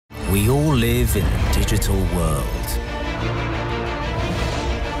We all live in a digital world.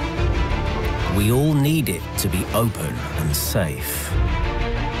 We all need it to be open and safe.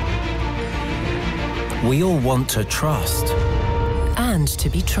 We all want to trust. And to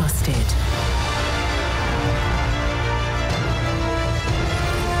be trusted.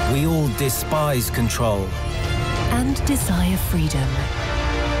 We all despise control. And desire freedom.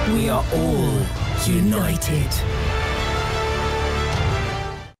 We are all united.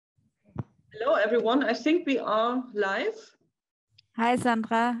 Hello, everyone. I think we are live. Hi,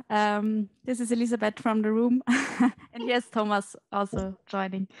 Sandra. This is Elisabeth from the room. And yes, Thomas also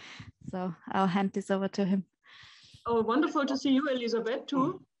joining. So I'll hand this over to him. Oh, wonderful to see you, Elisabeth,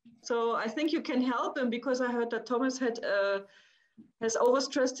 too. So I think you can help him because I heard that Thomas has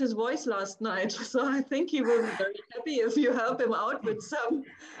overstressed his voice last night. So I think he will be very happy if you help him out with his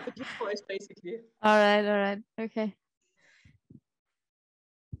voice, basically. All right. Okay.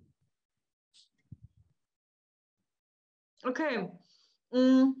 Okay.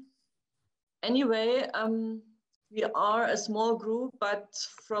 Anyway, we are a small group, but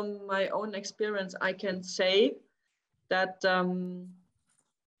from my own experience, I can say that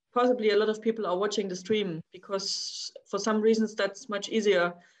possibly a lot of people are watching the stream because for some reasons that's much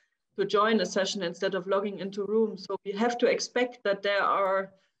easier to join a session instead of logging into rooms. So we have to expect that there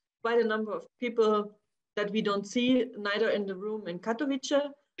are quite a number of people that we don't see, neither in the room in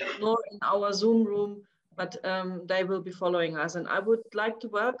Katowice nor in our Zoom room, but they will be following us. And I would like to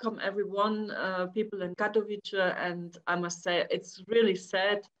welcome everyone, people in Katowice, and I must say it's really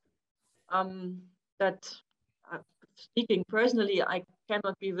sad that speaking personally, I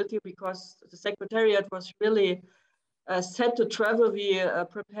cannot be with you because the Secretariat was really set to travel. We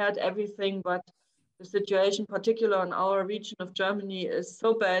prepared everything, but the situation, particularly in our region of Germany, is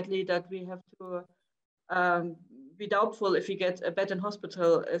so badly that we have to be doubtful if we get a bed in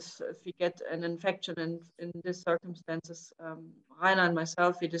hospital, if we get an infection. And in these circumstances, Rainer and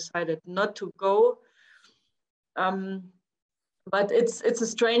myself, we decided not to go. But it's a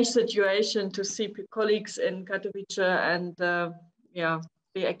strange situation to see colleagues in Katowice and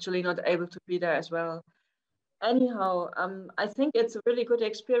be actually not able to be there as well. Anyhow, I think it's a really good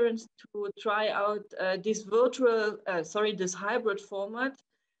experience to try out this hybrid format,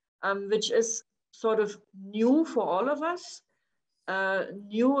 which is sort of new for all of us.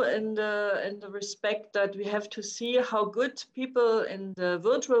 New in the respect that we have to see how good people in the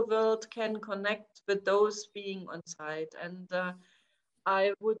virtual world can connect with those being on site. And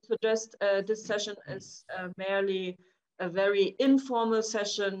I would suggest this session is merely a very informal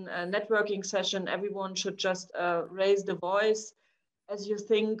session, a networking session. Everyone should just raise the voice as you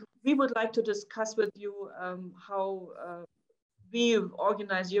think. We would like to discuss with you how we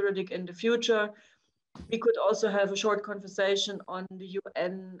organize Eurodic in the future. We could also have a short conversation on the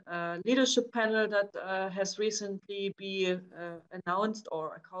UN leadership panel that has recently been announced,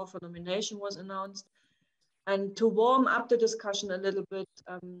 or a call for nomination was announced. And to warm up the discussion a little bit,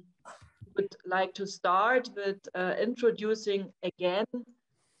 would like to start with introducing again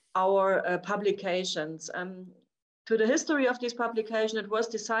our publications. To the history of this publication, it was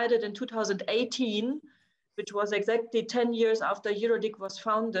decided in 2018, which was exactly 10 years after Eurodic was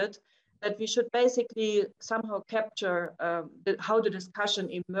founded, that we should basically somehow capture how the discussion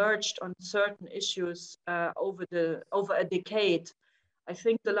emerged on certain issues over a decade. I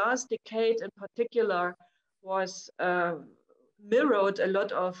think the last decade in particular was mirrored a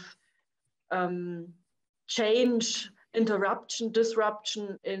lot of change, interruption,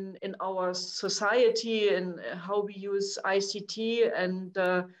 disruption in our society and how we use ICT, and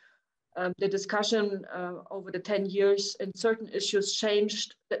the discussion over the 10 years in certain issues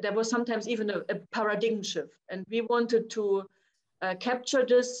changed. There was sometimes even a paradigm shift, and we wanted to capture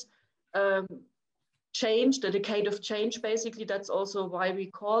this change, the decade of change, basically. That's also why we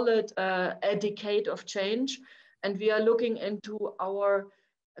call it a decade of change. And we are looking into our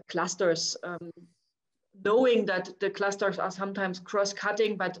clusters, knowing that the clusters are sometimes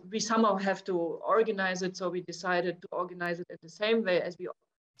cross-cutting, but we somehow have to organize it. So we decided to organize it in the same way as we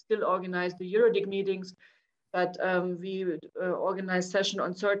still organize the Eurodic meetings, but we organize sessions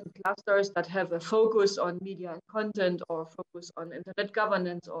on certain clusters that have a focus on media and content, or focus on internet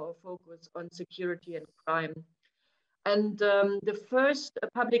governance, or focus on security and crime. And the first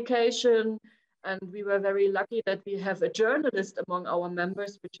publication, and we were very lucky that we have a journalist among our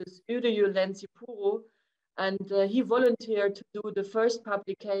members, which is Udeyu Lensipuro, and he volunteered to do the first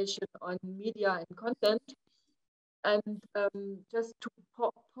publication on media and content. And just to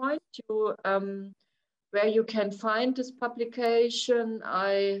point you where you can find this publication,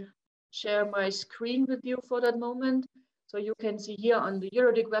 I share my screen with you for that moment. So you can see here on the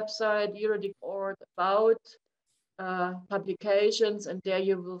Eurodic website, Eurodic.org, about publications, and there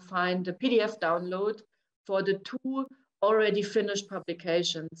you will find the PDF download for the 2 already finished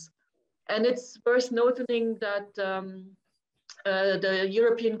publications. And it's worth noting that the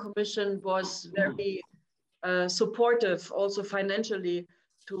European Commission was very supportive, also financially,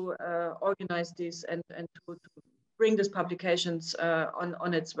 to organize this and to bring these publications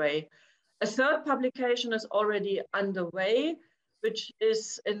on its way. A 3rd publication is already underway, which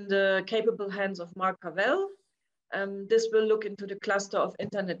is in the capable hands of Mark Cavell. This will look into the cluster of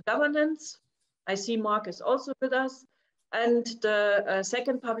internet governance. I see Mark is also with us. And the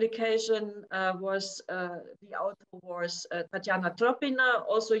 2nd publication was the author was Tatjana Tropina,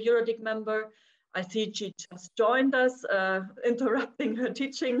 also Eurodic member. I see she just joined us, interrupting her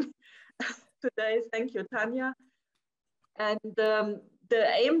teaching today. Thank you, Tanya. And the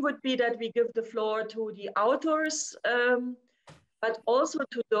aim would be that we give the floor to the authors, but also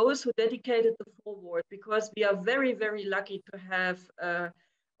to those who dedicated the foreword, because we are very, very lucky to have,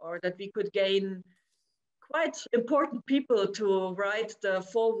 or that we could gain quite important people to write the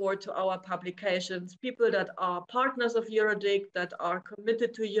foreword to our publications, people that are partners of Eurodic, that are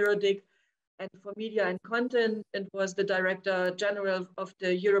committed to Eurodic. And for media and content, it was the Director General of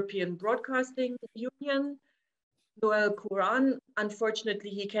the European Broadcasting Union, Noel Couran. Unfortunately,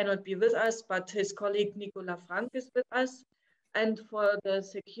 he cannot be with us, but his colleague Nicolas Frank is with us. And for the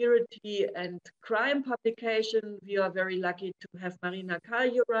security and crime publication, we are very lucky to have Marina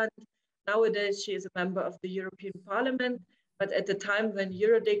Kaljurand. Nowadays, she is a member of the European Parliament, but at the time when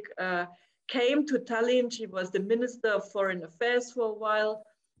Eurodic came to Tallinn, she was the Minister of Foreign Affairs for a while.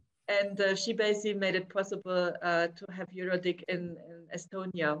 And she basically made it possible to have Eurodic in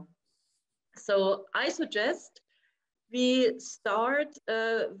Estonia. So I suggest we start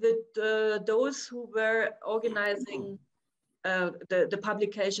with those who were organizing the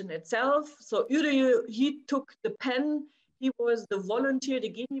publication itself. So Yrjö, he took the pen. He was the volunteer, the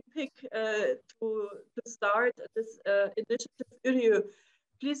guinea pig to start this initiative. Yrjö,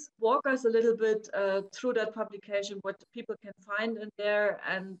 please walk us a little bit through that publication, what people can find in there.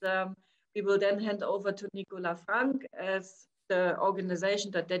 And we will then hand over to Nicolas Frank as the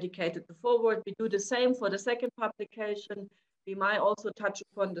organization that dedicated the foreword. We do the same for the 2nd publication. We might also touch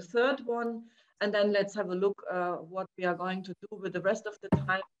upon the 3rd one. And then let's have a look what we are going to do with the rest of the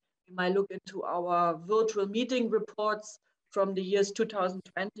time. We might look into our virtual meeting reports from the years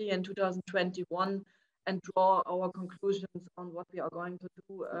 2020 and 2021 and draw our conclusions on what we are going to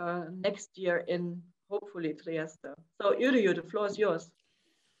do next year in, hopefully, Trieste. So Yrjö, the floor is yours.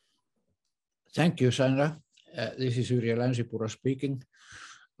 Thank you, Sandra. This is Yrjö Länsipuro speaking.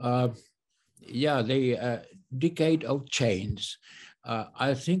 Yeah, the decade of change.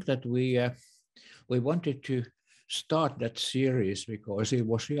 I think that we wanted to start that series because it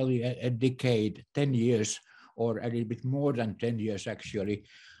was really a decade, 10 years, or a little bit more than 10 years actually,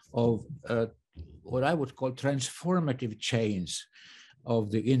 of what I would call transformative change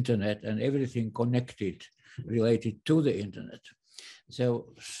of the internet and everything connected related to the internet.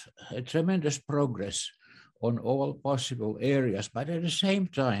 So a tremendous progress on all possible areas, but at the same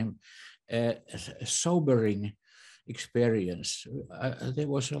time, a sobering experience. There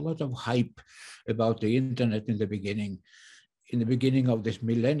was a lot of hype about the internet in the beginning of this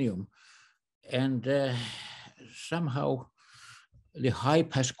millennium. And somehow the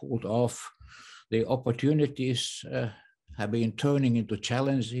hype has cooled off. The opportunities have been turning into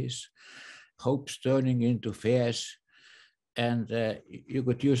challenges, hopes turning into fears. And you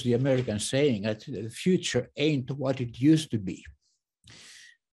could use the American saying that the future ain't what it used to be.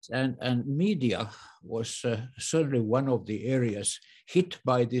 And media was certainly one of the areas hit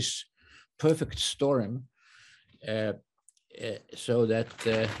by this perfect storm, so that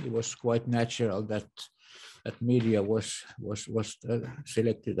it was quite natural that media was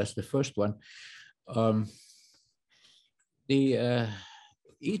selected as the first one.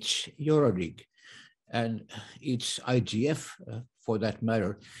 Each Eurodic and each IGF, for that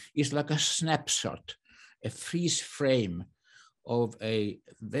matter, is like a snapshot, a freeze frame of a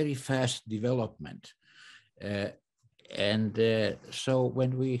very fast development. So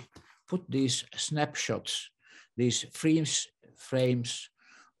when we put these snapshots, these freeze frames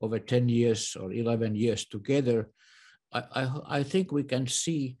over 10 years or 11 years together, I think we can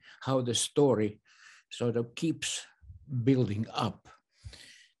see how the story sort of keeps building up.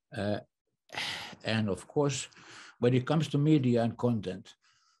 And of course, when it comes to media and content,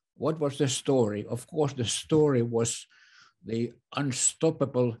 what was the story? Of course, the story was the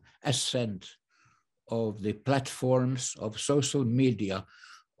unstoppable ascent of the platforms of social media,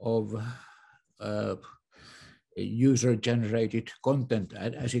 of user-generated content,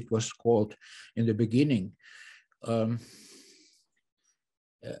 as it was called in the beginning.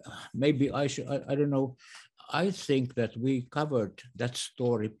 Maybe I should, I don't know, I think that we covered that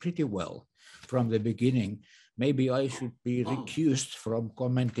story pretty well from the beginning. Maybe I should be recused from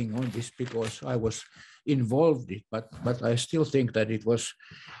commenting on this because I was involved in it, but I still think that it was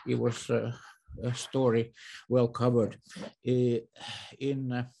a story well covered.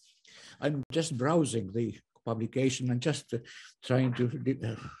 I'm just browsing the publication and just trying to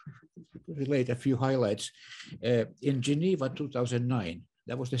relate a few highlights. In Geneva 2009,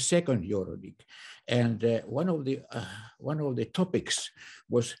 that was the second Eurodig, and one of the topics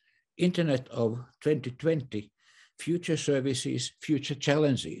was Internet of 2020, future services, future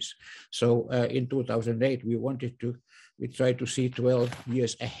challenges. So in 2008, we tried to see 12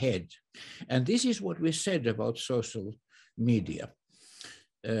 years ahead, and this is what we said about social media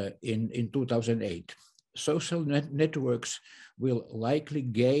in 2008. Social networks will likely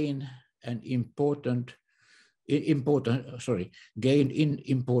gain gain in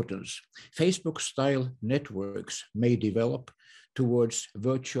importance. Facebook-style networks may develop towards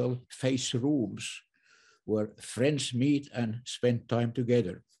virtual face rooms where friends meet and spend time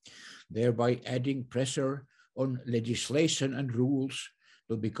together, thereby adding pressure on legislation and rules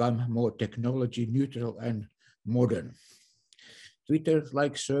to become more technology neutral and modern.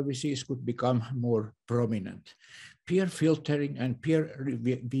 Twitter-like services could become more prominent. Peer filtering and peer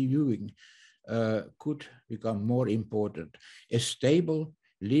reviewing could become more important. A stable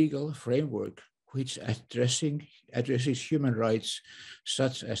legal framework which addresses human rights,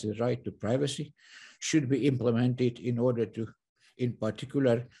 such as the right to privacy, should be implemented in order to, in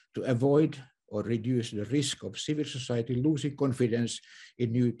particular, to avoid or reduce the risk of civil society losing confidence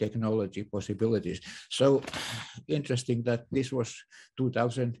in new technology possibilities. So interesting that this was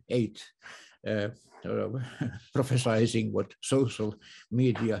 2008, prophesizing what social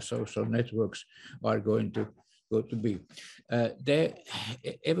media, social networks are going to be.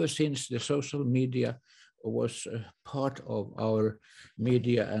 Ever since the social media was part of our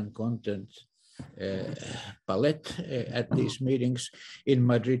media and content palette at these meetings. In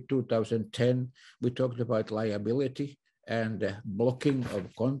Madrid 2010, we talked about liability and blocking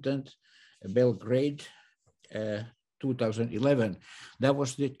of content. Belgrade 2011, that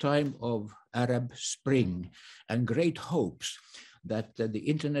was the time of Arab Spring and great hopes that the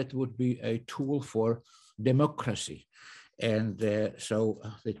internet would be a tool for democracy. And so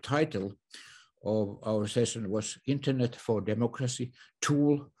the title of our session was Internet for Democracy,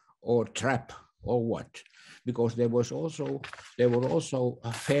 Tool or Trap or what? Because there were also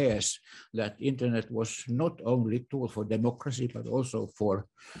fears that internet was not only tool for democracy, but also for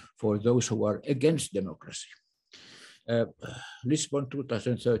those who are against democracy. Lisbon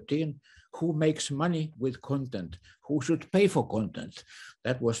 2013, who makes money with content? Who should pay for content?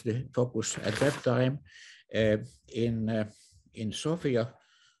 That was the focus at that time. In Sofia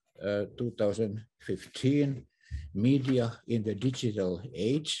 2015, media in the digital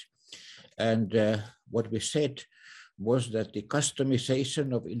age. And what we said was that the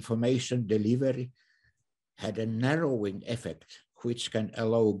customization of information delivery had a narrowing effect, which can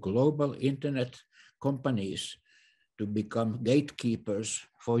allow global internet companies to become gatekeepers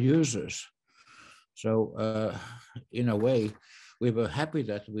for users. So in a way, we were happy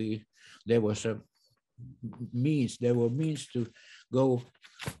that there were means to go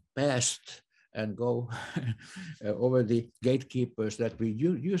past and go over the gatekeepers that we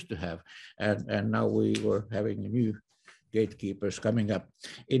used to have. And now we were having new gatekeepers coming up.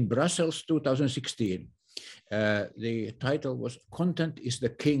 In Brussels 2016, the title was Content is the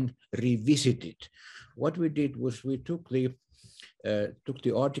King Revisited. What we did was we took the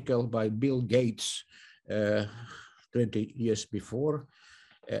article by Bill Gates 20 years before,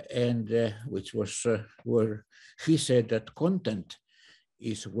 and which was where he said that content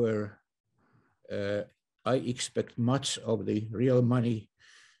is where I expect much of the real money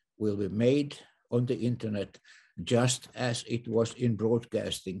will be made on the internet, just as it was in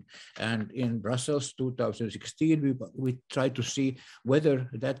broadcasting. And in Brussels 2016, we tried to see whether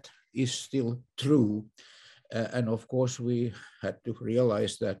that is still true. And of course, we had to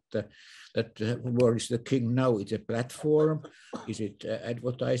realize that where is the king now? It's a platform. Is it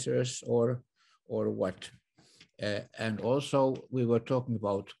advertisers or what? And also, we were talking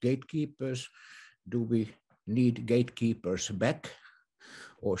about gatekeepers. Do we need gatekeepers back?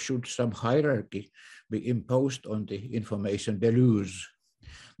 Or should some hierarchy be imposed on the information deluge?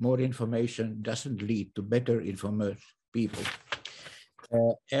 More information doesn't lead to better informed people.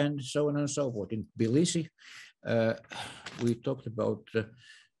 And so on and so forth. In Tbilisi, we talked about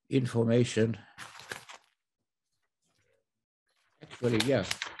information actually, yeah,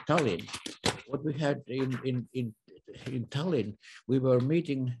 Tallinn. What we had in Tallinn, we were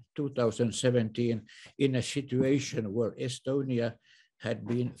meeting 2017 in a situation where Estonia had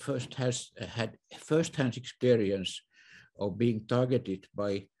been had first-hand experience of being targeted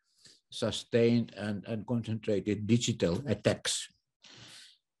by sustained and concentrated digital attacks.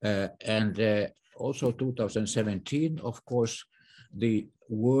 Also 2017, of course, the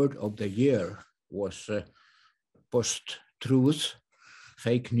word of the year was post-truth,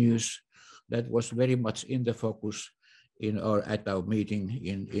 fake news. That was very much in the focus at our meeting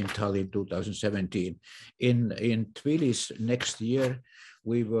in Tallinn 2017. In Tbilisi next year,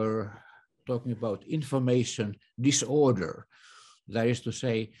 we were talking about information disorder. That is to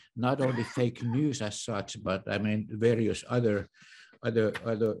say, not only fake news as such, but I mean various other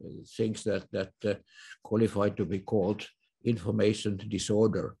things that qualify to be called information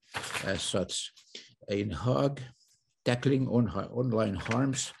disorder as such. In Hague, tackling online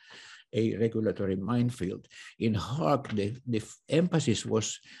harms, a regulatory minefield. In Hague, the emphasis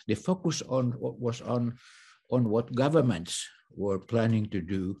was, the focus was on what governments were planning to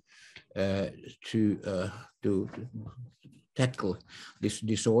do to tackle this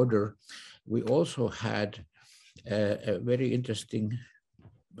disorder. We also had a very interesting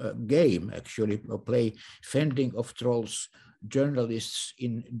game, actually, a play, Fending of Trolls, Journalists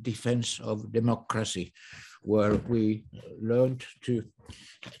in Defense of Democracy, where we learned to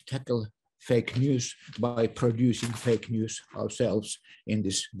tackle fake news by producing fake news ourselves in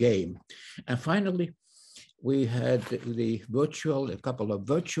this game. And finally, we had a couple of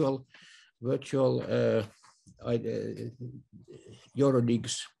virtual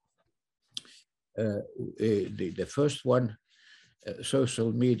Eurodigs. The first one,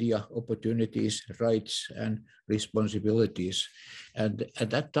 social media opportunities, rights and responsibilities. And at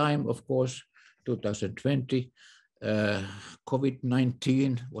that time, of course, 2020,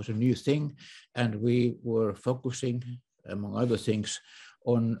 COVID-19 was a new thing, and we were focusing, among other things,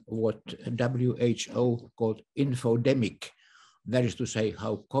 on what WHO called infodemic. That is to say,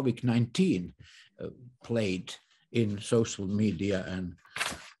 how COVID-19 played in social media and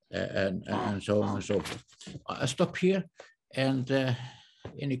so on and so forth. I'll stop here, and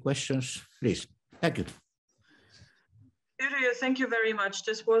any questions, please. Thank you. Yrjö, thank you very much.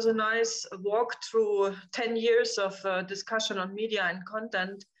 This was a nice walk through 10 years of discussion on media and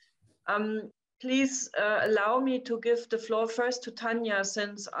content. Please allow me to give the floor first to Tanya,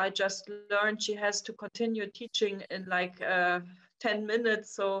 since I just learned she has to continue teaching in like 10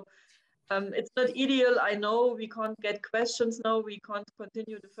 minutes. So it's not ideal. I know we can't get questions now. We can't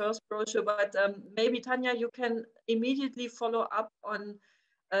continue the first brochure, but maybe Tanya, you can immediately follow up on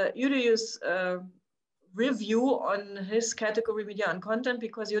Yrjö's review on his category media and content,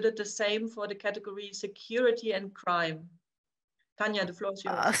 because you did the same for the category security and crime. Tanya, the floor is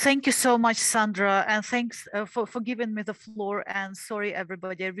yours. Thank you so much, Sandra, and thanks for giving me the floor. And sorry,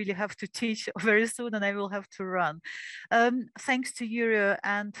 everybody, I really have to teach very soon and I will have to run. Thanks to Yrjö,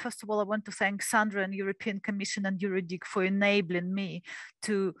 and first of all, I want to thank Sandra and European Commission and Eurodig for enabling me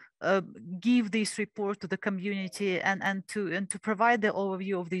to give this report to the community and to provide the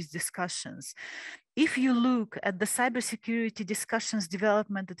overview of these discussions. If you look at the cybersecurity discussions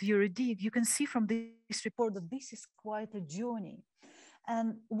development at Eurodig, you can see from this report that this is quite a journey.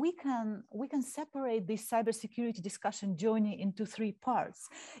 And we can separate this cybersecurity discussion journey into three parts.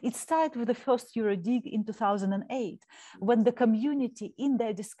 It started with the first Eurodig in 2008, when the community in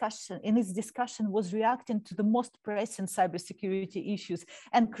its discussion was reacting to the most pressing cybersecurity issues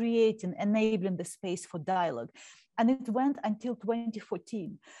and enabling the space for dialogue. And it went until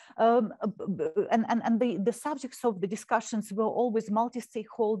 2014. The subjects of the discussions were always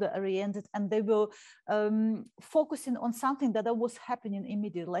multi-stakeholder oriented, and they were focusing on something that was happening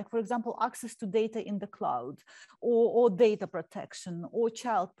immediately, like, for example, access to data in the cloud, or data protection, or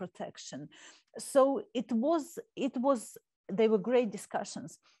child protection. So they were great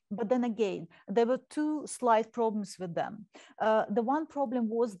discussions. But then again, there were two slight problems with them. The one problem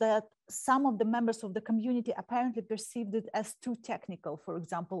was that some of the members of the community apparently perceived it as too technical, for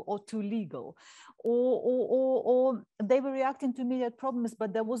example, or too legal, or they were reacting to immediate problems,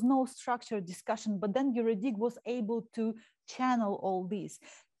 but there was no structured discussion. But then Eurodig was able to channel all these.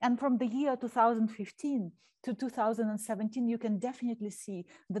 And from the year 2015 to 2017, you can definitely see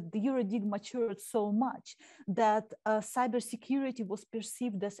that the Eurodig matured so much that cybersecurity was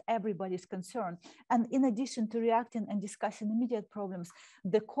perceived as everybody's concern. And in addition to reacting and discussing immediate problems,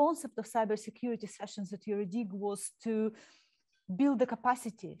 the concept of cybersecurity sessions at Eurodig was to build the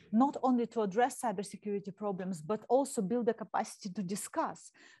capacity, not only to address cybersecurity problems, but also build the capacity to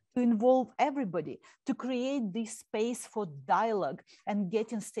discuss, to involve everybody, to create this space for dialogue and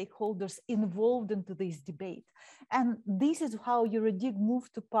getting stakeholders involved into this debate. And this is how EuroDig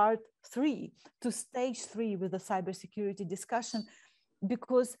moved to part 3, to stage 3 with the cybersecurity discussion,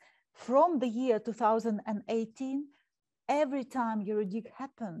 because from the year 2018, every time EuroDig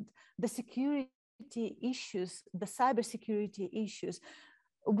happened, the security issues, the cybersecurity issues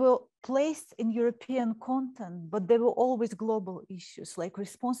were placed in European content, but they were always global issues like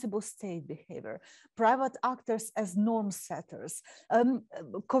responsible state behavior, private actors as norm setters,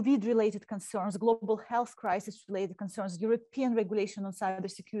 COVID-related concerns, global health crisis-related concerns, European regulation on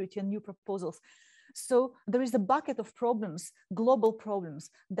cybersecurity and new proposals. So there is a bucket of problems, global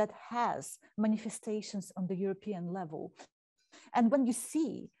problems, that has manifestations on the European level. And when you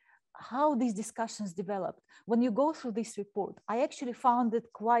see how these discussions developed, when you go through this report, I actually found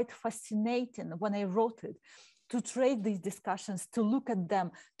it quite fascinating when I wrote it, to trade these discussions, to look at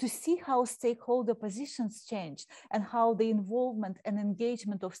them, to see how stakeholder positions changed and how the involvement and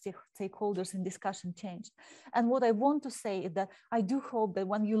engagement of stakeholders in discussion changed. And what I want to say is that I do hope that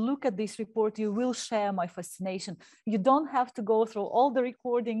when you look at this report, you will share my fascination. You don't have to go through all the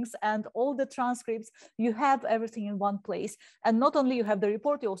recordings and all the transcripts. You have everything in one place. And not only you have the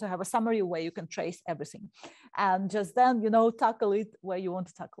report, you also have a summary where you can trace everything. And just then, you know, tackle it where you want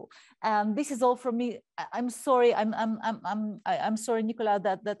to tackle. And this is all from me. I'm sorry. I'm sorry, Nicola,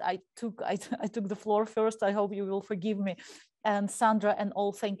 that I took the floor first. I hope you will forgive me. And Sandra and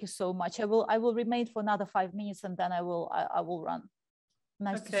all, thank you so much. I will remain for another 5 minutes and then I will run.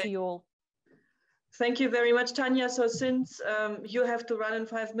 Nice to see you all. Thank you very much, Tanya. So since you have to run in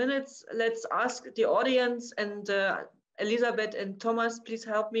 5 minutes, let's ask the audience, and Elisabeth and Thomas, please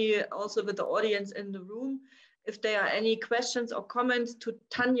help me also with the audience in the room. If there are any questions or comments to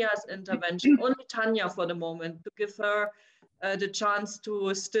Tanya's intervention, only Tanya for the moment, to give her the chance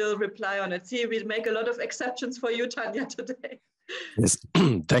to still reply on it. See, we make a lot of exceptions for you, Tanya, today. Yes,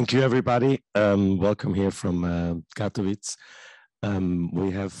 thank you, everybody. Welcome here from Katowice. We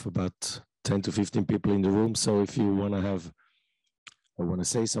have about 10 to 15 people in the room. So if you want to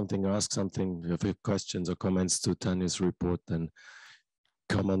say something or ask something, if you have questions or comments to Tanya's report, then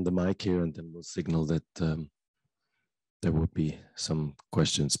come on the mic here and then we'll signal that there will be some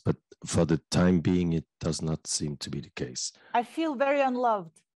questions, but for the time being, it does not seem to be the case. I feel very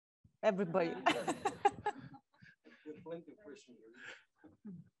unloved, everybody.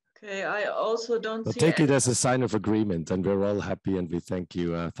 Okay, I also don't see. Take it as a sign of agreement, and we're all happy, and we thank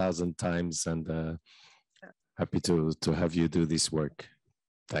you 1,000 times, and happy to have you do this work.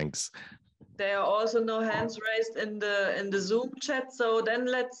 Thanks. There are also no hands raised in the Zoom chat, so then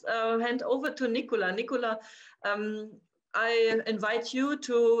let's hand over to Nicola. Nicola, I invite you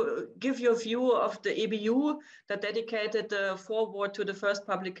to give your view of the EBU that dedicated the foreword to the first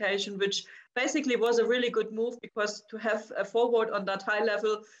publication, which basically was a really good move, because to have a foreword on that high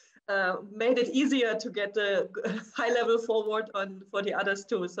level made it easier to get the high level foreword on for the others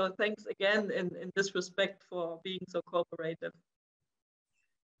too. So thanks again in this respect for being so cooperative.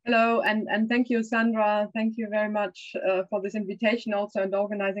 Hello, and thank you, Sandra. Thank you very much for this invitation also and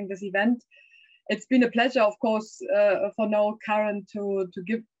organizing this event. It's been a pleasure, of course, for Noel Curran to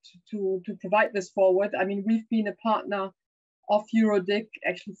provide this forward. I mean, we've been a partner of EuroDig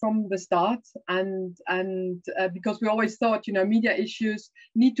actually from the start, and because we always thought, you know, media issues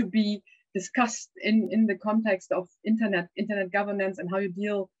need to be discussed in the context of internet governance and how you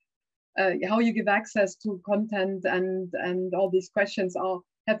deal, how you give access to content, and all these questions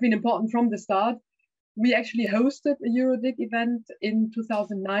have been important from the start. We actually hosted a EuroDig event in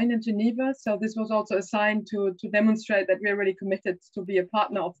 2009 in Geneva. So this was also a sign to demonstrate that we're really committed to be a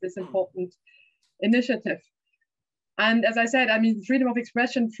partner of this important initiative. And as I said, I mean, freedom of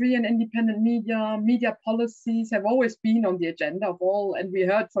expression, free and independent media policies have always been on the agenda of all. And we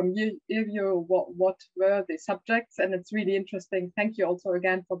heard from you what were the subjects, and it's really interesting. Thank you also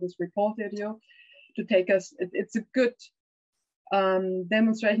again for this report, Irjo, to take us. It's a good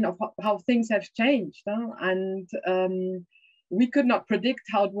demonstration of how things have changed, and we could not predict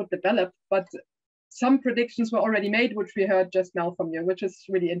how it would develop, but some predictions were already made, which we heard just now from you, which is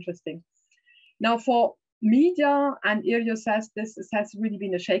really interesting. Now for media, and Irjo says this has really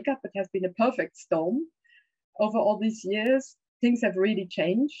been a shakeup. It has been a perfect storm over all these years. Things have really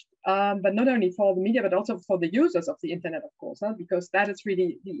changed, but not only for the media, but also for the users of the internet, of course, because that is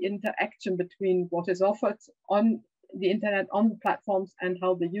really the interaction between what is offered on the internet, on the platforms, and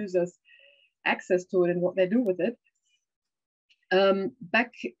how the users access to it and what they do with it.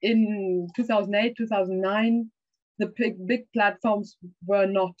 Back in 2008, 2009, the big platforms were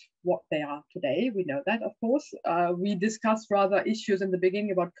not what they are today. We know that, of course. We discussed rather issues in the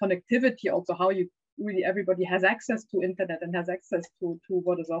beginning about connectivity, also how you really everybody has access to internet and has access to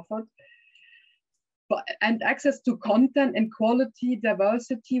what is offered. And access to content and quality,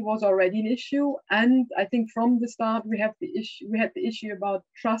 diversity was already an issue. And I think from the start we had the issue about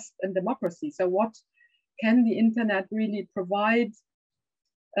trust and democracy. So what can the internet really provide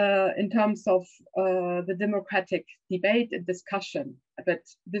in terms of the democratic debate and discussion? But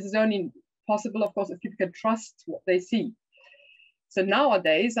this is only possible, of course, if people can trust what they see. So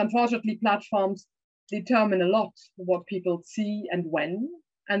nowadays, unfortunately, platforms determine a lot what people see and when.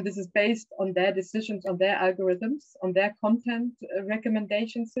 And this is based on their decisions, on their algorithms, on their content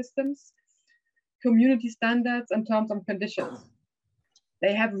recommendation systems, community standards, and terms and conditions.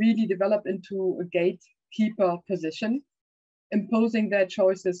 They have really developed into a gatekeeper position, imposing their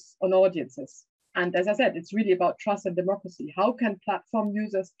choices on audiences. And as I said, it's really about trust and democracy. How can platform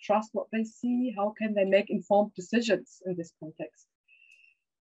users trust what they see? How can they make informed decisions in this context?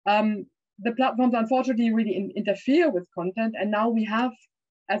 The platforms unfortunately really interfere with content. And now we have,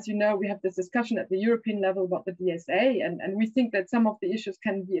 as you know, we have this discussion at the European level about the DSA, and we think that some of the issues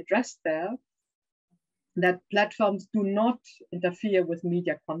can be addressed there, that platforms do not interfere with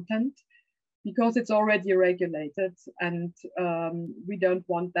media content because it's already regulated, and we don't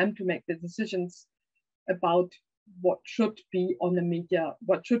want them to make the decisions about what should be on the media,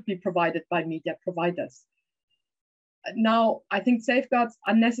 what should be provided by media providers. Now, I think safeguards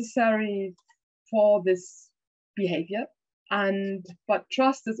are necessary for this behavior. But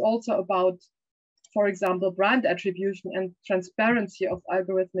trust is also about, for example, brand attribution and transparency of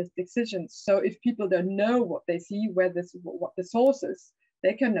algorithmic decisions. So if people don't know what they see, what the source is,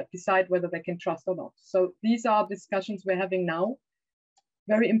 they cannot decide whether they can trust or not. So these are discussions we're having now,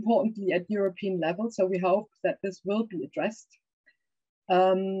 very importantly at European level. So we hope that this will be addressed.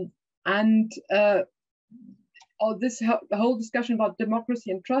 The whole discussion about democracy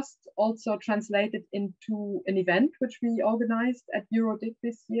and trust also translated into an event which we organized at EuroDIG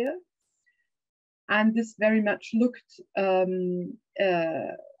this year. And this very much looked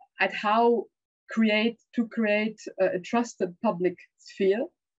at how to create a trusted public sphere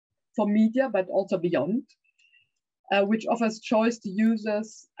for media, but also beyond, which offers choice to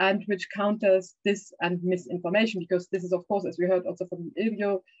users and which counters dis and misinformation, because this is, of course, as we heard also from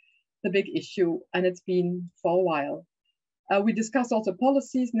Iljo, the big issue, and it's been for a while. We discussed also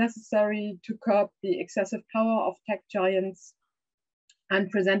policies necessary to curb the excessive power of tech giants and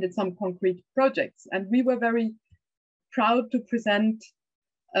presented some concrete projects. And we were very proud to present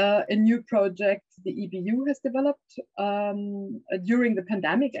a new project the EBU has developed during the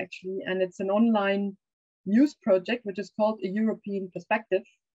pandemic, actually, and it's an online news project which is called A European Perspective,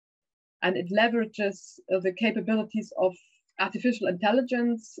 and it leverages the capabilities of artificial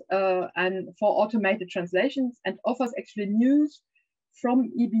intelligence and for automated translations, and offers actually news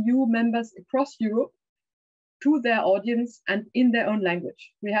from EBU members across Europe to their audience and in their own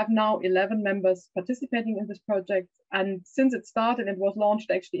language. We have now 11 members participating in this project, and since it started, it was launched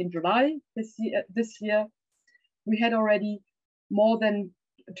actually in July this year, we had already more than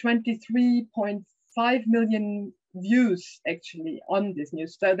 23.5 million views actually on this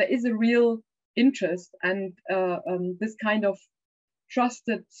news. So there is a real interest, and this kind of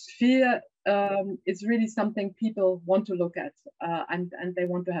trusted sphere is really something people want to look at and they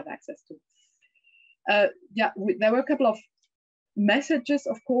want to have access to. There were a couple of messages,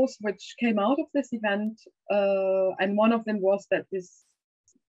 of course, which came out of this event, and one of them was that it's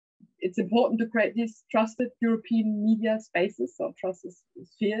important to create these trusted European media spaces, or trusted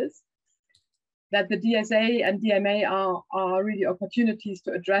spheres, that the DSA and DMA are really opportunities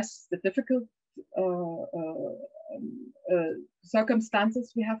to address the difficult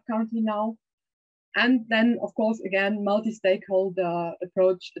circumstances we have currently now. And then, of course, again, multi-stakeholder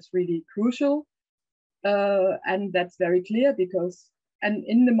approach is really crucial. And that's very clear because, and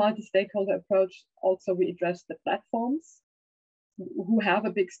in the multi-stakeholder approach, also we address the platforms who have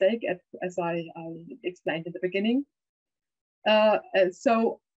a big stake, as I explained in the beginning. It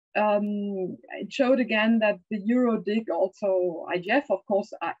showed again that the EuroDIG, also IGF, of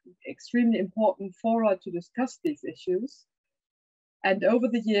course, are extremely important fora to discuss these issues. And over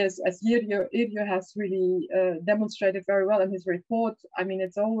the years, as Iljo has really demonstrated very well in his report, I mean,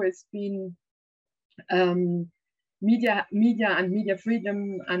 it's always been media and media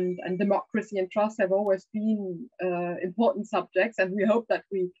freedom and democracy and trust have always been important subjects, and we hope that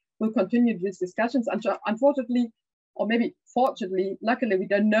we will continue these discussions. Unfortunately, or maybe fortunately, luckily, we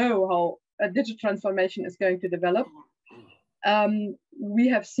don't know how a digital transformation is going to develop. We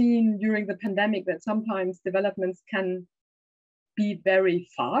have seen during the pandemic that sometimes developments can be very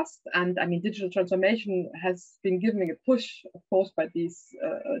fast. And I mean, digital transformation has been giving a push, of course, by these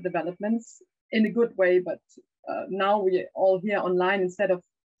developments in a good way. But now we're all here online instead of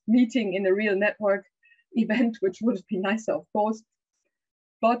meeting in a real network event, which would be nicer, of course.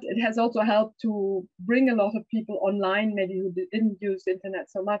 But it has also helped to bring a lot of people online, maybe who didn't use the internet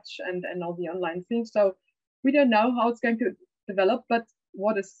so much and all the online things. So we don't know how it's going to develop, but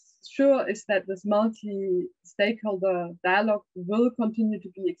what is sure is that this multi-stakeholder dialogue will continue to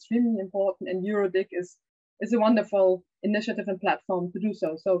be extremely important, and EuroDIG is a wonderful initiative and platform to do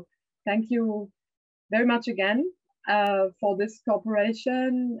so. So thank you very much again for this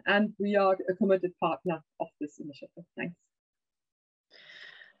cooperation, and we are a committed partner of this initiative. Thanks.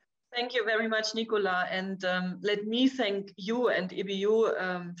 Thank you very much, Nicola. And let me thank you and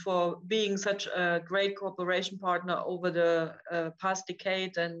EBU for being such a great cooperation partner over the past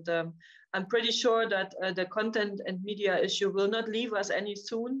decade. And I'm pretty sure that the content and media issue will not leave us any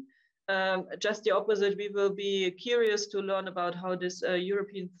soon. Just the opposite, we will be curious to learn about how this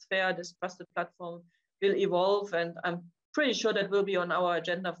European sphere, this trusted platform, will evolve. And I'm pretty sure that will be on our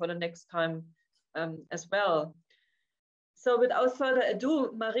agenda for the next time as well. So without further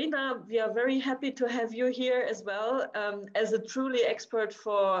ado, Marina, we are very happy to have you here as well as a truly expert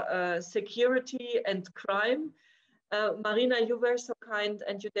for security and crime. Marina, you were so kind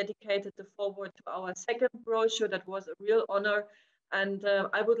and you dedicated the foreword to our second brochure. That was a real honor. And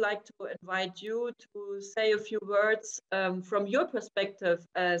I would like to invite you to say a few words from your perspective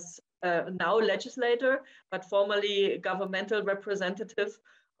as now legislator, but formerly governmental representative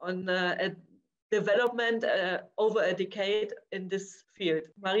on a development over a decade in this field.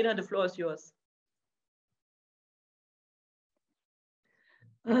 Marina, the floor is yours.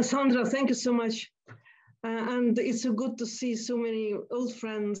 Sandra, thank you so much. And it's so good to see so many old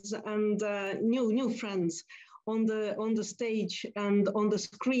friends and new friends on the stage and on the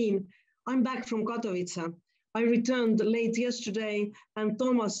screen. I'm back from Katowice. I returned late yesterday, and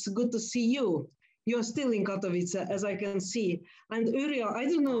Thomas, good to see you. You're still in Katowice, as I can see. And Yrjö, I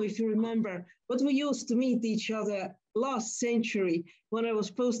don't know if you remember, but we used to meet each other last century when I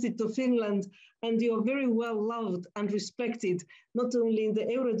was posted to Finland, and you're very well loved and respected, not only in the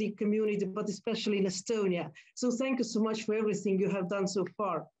EuroDIG community, but especially in Estonia. So thank you so much for everything you have done so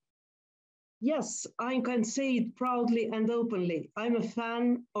far. Yes, I can say it proudly and openly. I'm a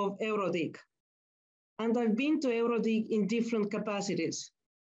fan of EuroDIG. And I've been to EuroDIG in different capacities.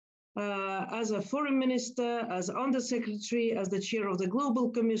 As a foreign minister, as undersecretary, as the chair of the Global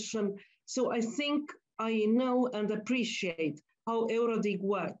Commission. So I think I know and appreciate how EuroDIG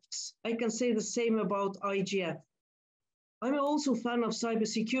works. I can say the same about IGF. I'm also a fan of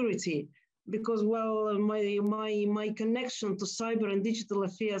cybersecurity because, well, my connection to cyber and digital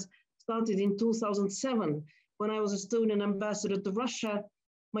affairs started in 2007 when I was Estonian ambassador to Russia.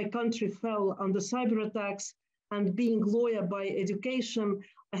 My country fell under cyber attacks, and being lawyer by education,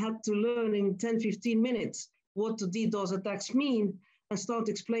 I had to learn in 10-15 minutes what the DDoS attacks mean and start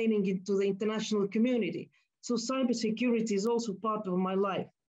explaining it to the international community. So cybersecurity is also part of my life.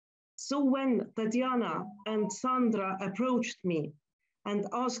 So when Tatiana and Sandra approached me and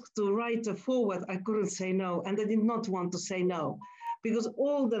asked to write a foreword, I couldn't say no, and I did not want to say no, because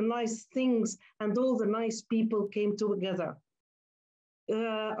all the nice things and all the nice people came together.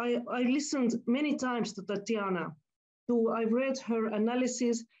 I listened many times to Tatiana. I read her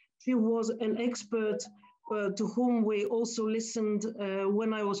analysis. She was an expert to whom we also listened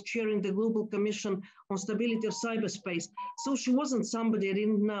when I was chairing the Global Commission on Stability of Cyberspace. So she wasn't somebody I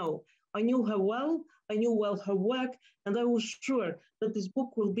didn't know. I knew her well, I knew well her work, and I was sure that this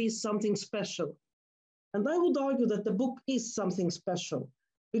book will be something special. And I would argue that the book is something special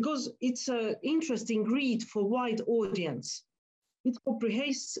because it's an interesting read for a wide audience. It's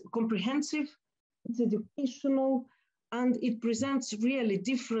comprehensive, it's educational, and it presents really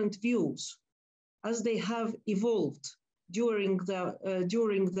different views as they have evolved during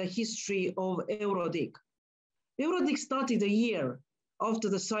the history of EuroDIG. EuroDIG started a year after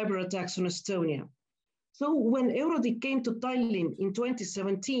the cyber attacks on Estonia. So when EuroDIG came to Tallinn in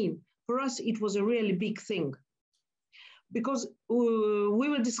 2017, for us, it was a really big thing because we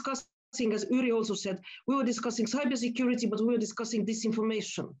were discussing, as Uri also said, we were discussing cybersecurity, but we were discussing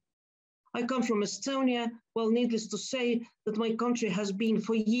disinformation. I come from Estonia. Well, needless to say that my country has been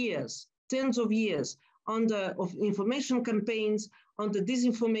for years, tens of years, under information campaigns, under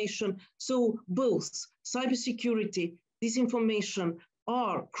disinformation. So both cybersecurity, disinformation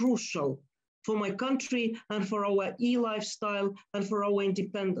are crucial for my country and for our e-lifestyle and for our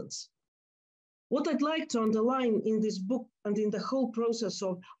independence. What I'd like to underline in this book and in the whole process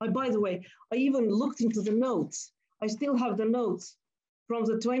of, by the way, I even looked into the notes. I still have the notes from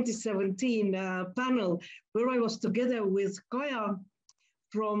the 2017 panel where I was together with Kaya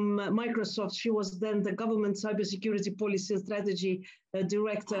from Microsoft. She was then the government cybersecurity policy and strategy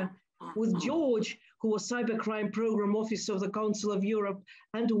director, with George, who was cybercrime program officer of the Council of Europe,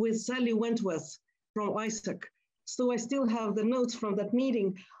 and with Sally Wentworth from ISAC. So I still have the notes from that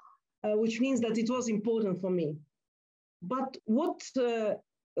meeting, which means that it was important for me. But what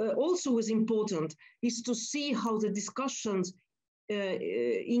also is important is to see how the discussions,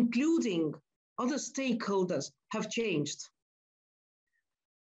 including other stakeholders, have changed.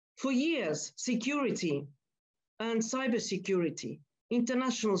 For years, security and cybersecurity,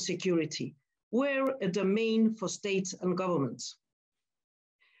 international security, were a domain for states and governments.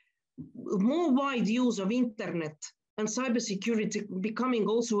 More wide use of internet and cybersecurity becoming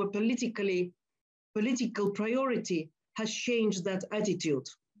also a political priority has changed that attitude.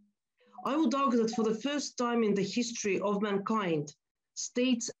 I would argue that for the first time in the history of mankind,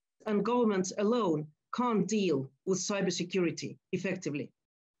 states and governments alone can't deal with cybersecurity effectively.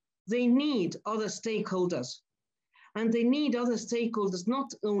 They need other stakeholders. And they need other stakeholders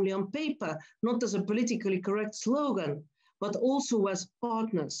not only on paper, not as a politically correct slogan, but also as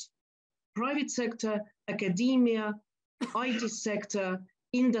partners. Private sector, academia, IT sector,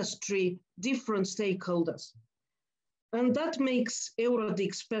 industry, different stakeholders. And that makes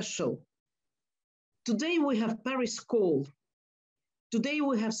Eurodic special. Today we have Paris Call. Today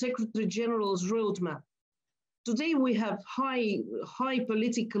we have Secretary General's roadmap. Today we have high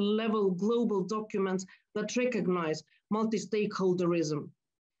political level global documents that recognize multi-stakeholderism.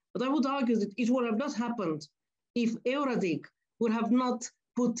 But I would argue that it would have not happened if Eurodic would have not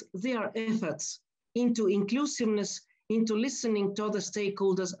put their efforts into inclusiveness, into listening to other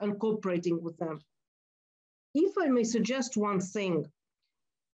stakeholders and cooperating with them. If I may suggest one thing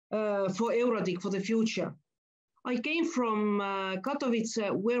for Eurodic for the future, I came from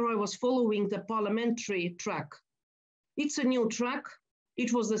Katowice, where I was following the parliamentary track. It's a new track.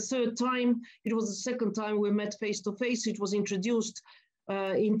 It was the third time. It was the second time we met face to face. It was introduced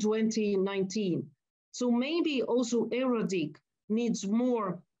in 2019. So maybe also Eurodic needs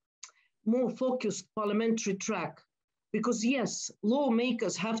more focused parliamentary track, because yes,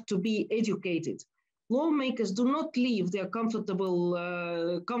 lawmakers have to be educated. Lawmakers do not leave their comfort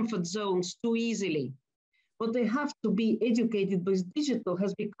zones too easily. But they have to be educated, because digital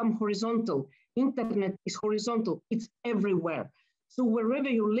has become horizontal. Internet is horizontal, it's everywhere. So wherever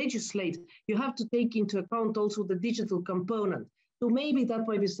you legislate, you have to take into account also the digital component. So maybe that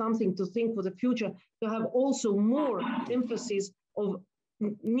might be something to think for the future, to have also more emphasis of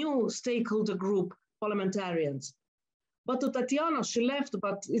new stakeholder group parliamentarians. But to Tatiana, she left,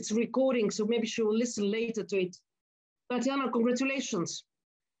 but it's recording, so maybe she will listen later to it. Tatiana, congratulations.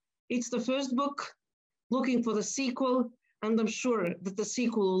 It's the first book. Looking for the sequel, and I'm sure that the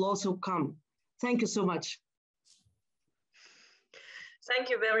sequel will also come. Thank you so much. Thank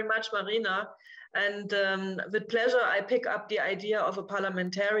you very much, Marina. And with pleasure, I pick up the idea of a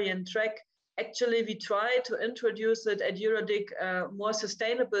parliamentarian track. Actually, we tried to introduce it at Eurodic more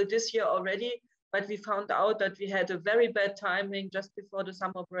sustainable this year already, but we found out that we had a very bad timing just before the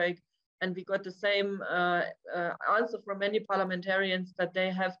summer break. And we got the same answer from many parliamentarians that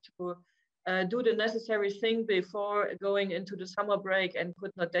they have to do the necessary thing before going into the summer break and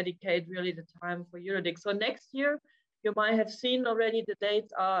could not dedicate really the time for Eurodic. So next year, you might have seen already the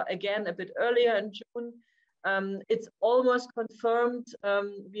dates are again a bit earlier in June. It's almost confirmed.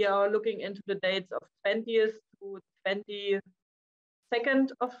 We are looking into the dates of 20th to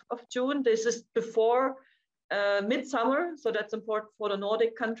 22nd of June. This is before midsummer, so that's important for the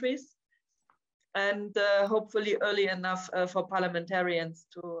Nordic countries. And hopefully early enough for parliamentarians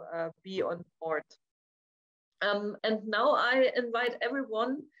to be on board. And now I invite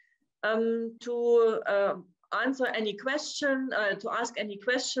everyone to answer any question, to ask any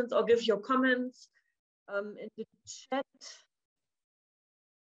questions or give your comments in the chat.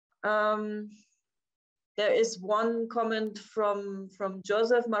 There is one comment from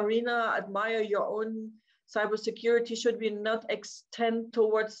Joseph. Marina, admire your own cybersecurity. Should we not extend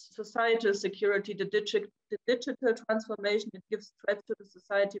towards societal security? The digital transformation, it gives threats to the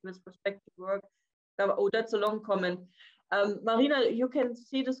society with respect to work. Oh, that's a long comment. Marina, you can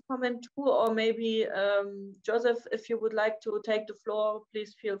see this comment too, or maybe Joseph, if you would like to take the floor,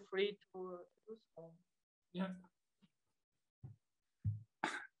 please feel free to do so. Yeah.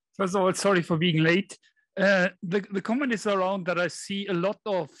 First of all, sorry for being late. The comment is around that I see a lot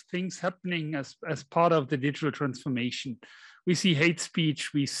of things happening as part of the digital transformation. We see hate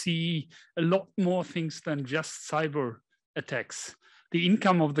speech. We see a lot more things than just cyber attacks. The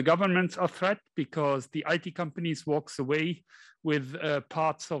income of the governments are threat because the IT companies walks away with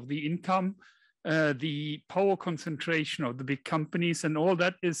parts of the income. The power concentration of the big companies, and all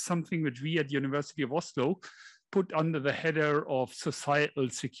that is something which we at University of Oslo put under the header of societal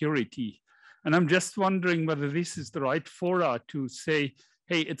security. And I'm just wondering whether this is the right fora to say,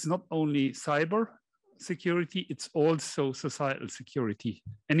 hey, it's not only cyber security, it's also societal security.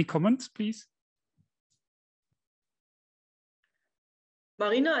 Any comments, please?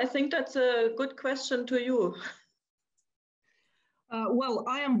 Marina, I think that's a good question to you. Well,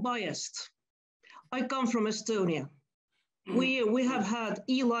 I am biased. I come from Estonia. We have had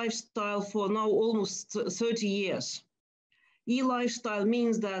e-lifestyle for now almost 30 years. E-lifestyle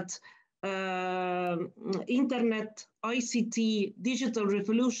means that internet, ICT, digital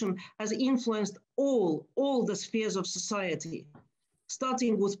revolution has influenced all the spheres of society,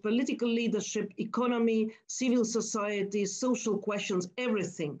 starting with political leadership, economy, civil society, social questions,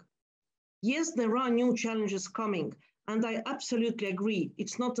 everything. Yes, there are new challenges coming, and I absolutely agree.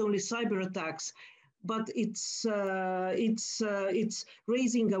 It's not only cyber attacks, but it's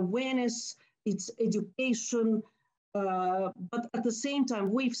raising awareness, it's education, but at the same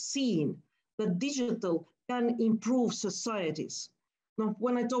time, we've seen that digital can improve societies. Now,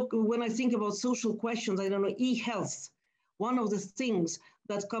 when I think about social questions, I don't know, e-health, one of the things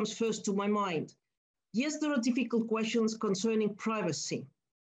that comes first to my mind. Yes, there are difficult questions concerning privacy.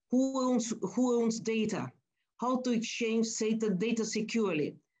 Who owns data? How to exchange data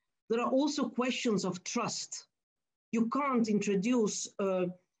securely? There are also questions of trust. You can't introduce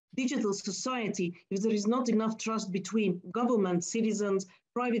a digital society if there is not enough trust between government, citizens,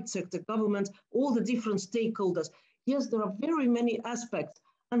 private sector, government, all the different stakeholders. Yes, there are very many aspects.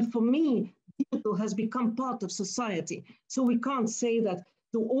 And for me, digital has become part of society. So we can't say that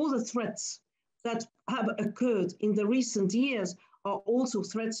to all the threats that have occurred in the recent years are also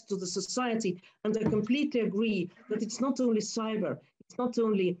threats to the society. And I completely agree that it's not only cyber, it's not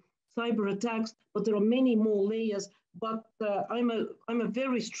only cyber attacks, but there are many more layers. But I'm a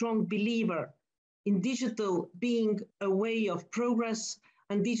very strong believer in digital being a way of progress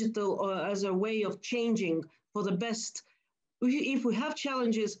and digital as a way of changing for the best. If we have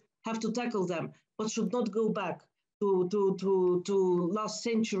challenges, have to tackle them, but should not go back to last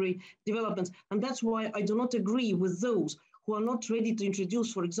century developments. And that's why I do not agree with those who are not ready to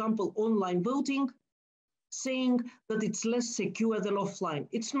introduce, for example, online voting, saying that it's less secure than offline.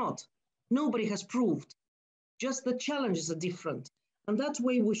 It's not. Nobody has proved. Just the challenges are different. And that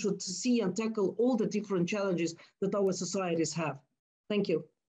way we should see and tackle all the different challenges that our societies have. Thank you.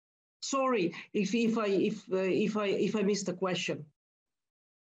 Sorry if I missed the question.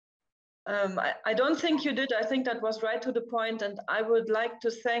 I don't think you did. I think that was right to the point. And I would like to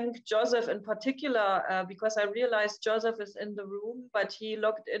thank Joseph in particular, because I realized Joseph is in the room, but he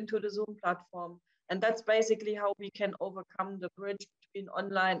logged into the Zoom platform. And that's basically how we can overcome the bridge between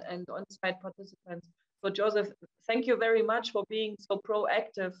online and on-site participants. So Joseph, thank you very much for being so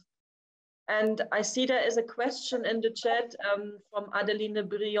proactive. And I see there is a question in the chat from Adeline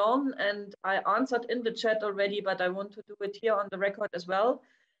Brion, and I answered in the chat already, but I want to do it here on the record as well.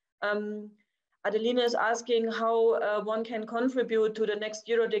 Adeline is asking how one can contribute to the next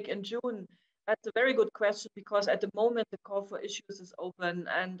Eurodic in June. That's a very good question, because at the moment the call for issues is open,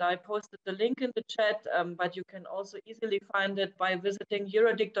 and I posted the link in the chat, but you can also easily find it by visiting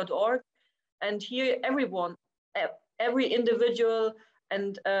eurodic.org. And here everyone, every individual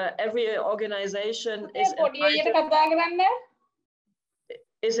and every organization is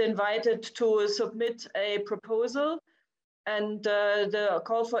invited to submit a proposal. And the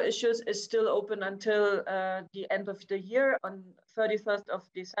call for issues is still open until the end of the year on 31st of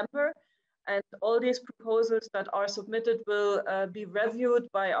December. And all these proposals that are submitted will be reviewed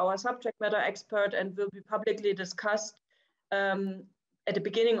by our subject matter expert and will be publicly discussed at the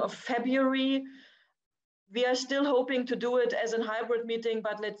beginning of February. We are still hoping to do it as a hybrid meeting,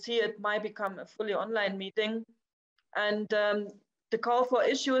 but let's see, it might become a fully online meeting. And the call for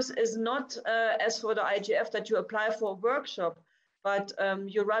issues is not as for the IGF that you apply for a workshop, but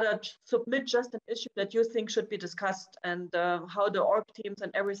you rather submit just an issue that you think should be discussed, and how the org teams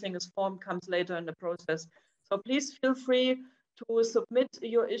and everything is formed comes later in the process. So please feel free to submit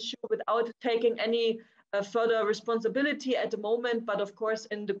your issue without taking any further responsibility at the moment, but of course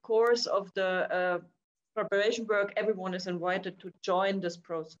in the course of the preparation work, everyone is invited to join this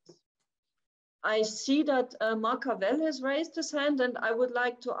process. I see that Mark Cavell has raised his hand, and I would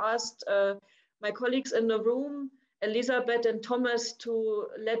like to ask my colleagues in the room, Elisabeth and Thomas, to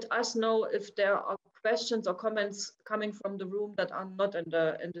let us know if there are questions or comments coming from the room that are not in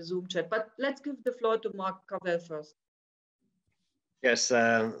the Zoom chat. But let's give the floor to Mark Cavell first. Yes,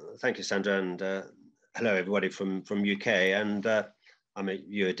 thank you, Sandra, and hello everybody from UK. And I'm a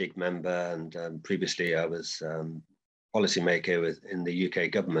UADIG member, and previously I was policymaker in the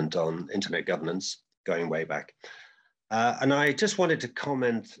UK government on internet governance, going way back. And I just wanted to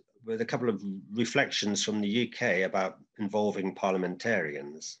comment with a couple of reflections from the UK about involving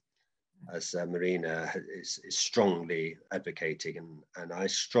parliamentarians, as Marina is strongly advocating, and I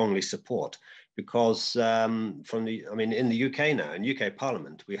strongly support, because in the UK now, in UK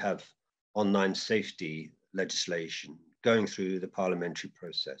Parliament, we have online safety legislation going through the parliamentary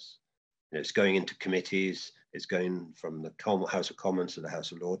process. You know, it's going into committees, it's going from the House of Commons to the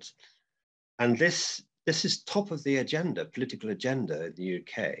House of Lords. And this is top of the agenda, political agenda in the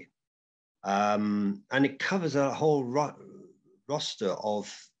UK. And it covers a whole roster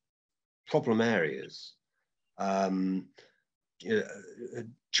of problem areas.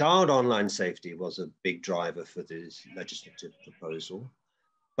 Child online safety was a big driver for this legislative proposal,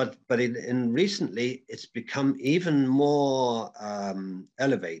 but recently it's become even more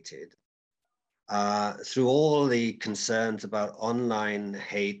elevated through all the concerns about online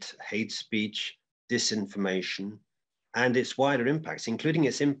hate speech, disinformation, and its wider impacts, including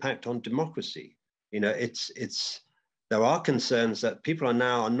its impact on democracy. You know, there are concerns that people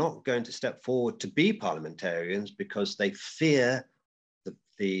are not going to step forward to be parliamentarians because they fear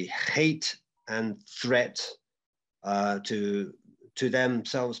the hate and threat to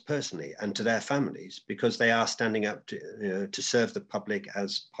themselves personally and to their families, because they are standing up to serve the public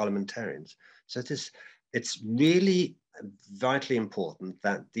as parliamentarians. So it's really vitally important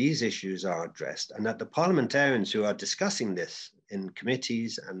that these issues are addressed, and that the parliamentarians who are discussing this in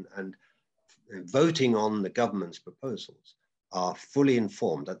committees and voting on the government's proposals are fully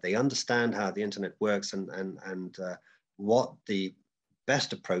informed, that they understand how the internet works and what the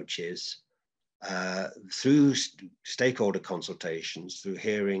best approach is through stakeholder consultations, through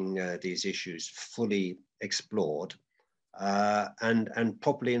hearing these issues fully explored and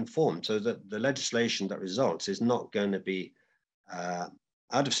properly informed, so that the legislation that results is not going to be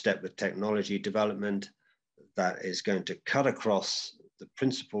out of step with technology development, that is going to cut across the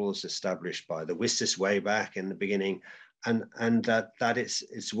principles established by the WSIS way back in the beginning, and that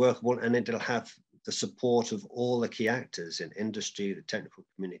it's workable, and it'll have the support of all the key actors in industry, the technical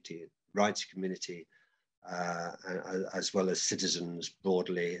community, rights community, as well as citizens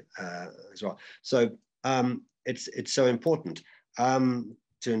broadly as well. So it's so important to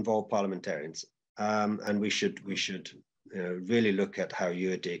involve parliamentarians, and we should really look at how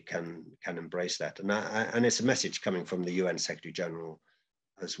UADIG can embrace that, and it's a message coming from the UN Secretary General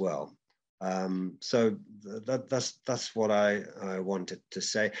as well. So that's what I wanted to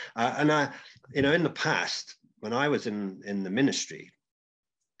say. And in the past, when I was in the ministry,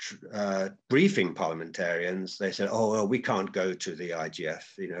 briefing parliamentarians, they said, "Oh, well, we can't go to the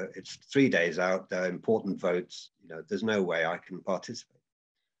IGF. You know, it's 3 days out. There are important votes. You know, there's no way I can participate."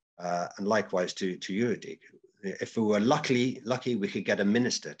 And likewise to UADIG. If we were lucky, we could get a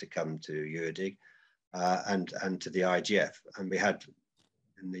minister to come to UADIG and to the IGF, and we had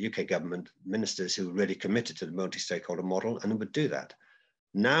in the UK government ministers who were really committed to the multi-stakeholder model and would do that.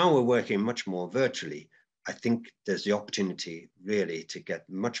 Now we're working much more virtually. I think there's the opportunity really to get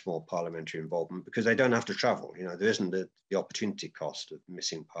much more parliamentary involvement, because they don't have to travel. You know, there isn't the opportunity cost of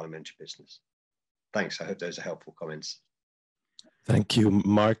missing parliamentary business. Thanks. I hope those are helpful comments. Thank you,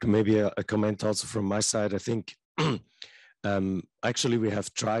 Mark. Maybe a comment also from my side. I think actually we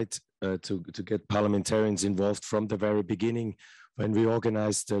have tried to get parliamentarians involved from the very beginning. When we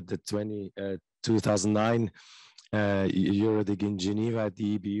organized the 2009 EuroDig in Geneva at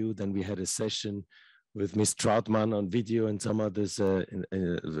the EBU, then we had a session with Ms. Trautmann on video and some others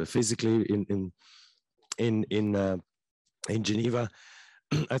physically in Geneva.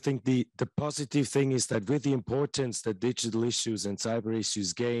 I think the positive thing is that with the importance that digital issues and cyber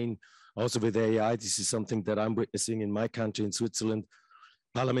issues gain, also with AI, this is something that I'm witnessing in my country, in Switzerland.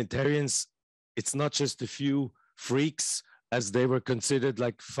 Parliamentarians, it's not just a few freaks, as they were considered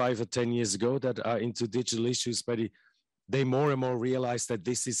like 5 or 10 years ago, that are into digital issues, but they more and more realize that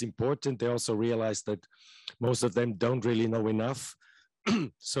this is important. They also realize that most of them don't really know enough.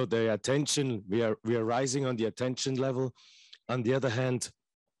 So their attention, we are rising on the attention level. On the other hand,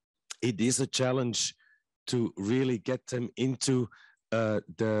 it is a challenge to really get them into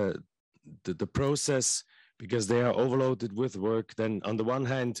the process, because they are overloaded with work. Then on the one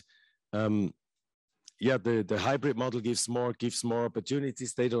hand, the hybrid model gives more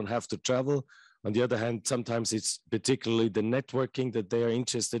opportunities. They don't have to travel. On the other hand, sometimes it's particularly the networking that they are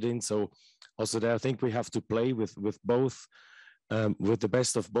interested in. So also there, I think we have to play with both, with the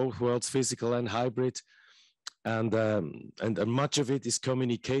best of both worlds, physical and hybrid. And much of it is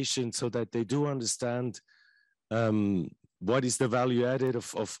communication, so that they do understand what is the value added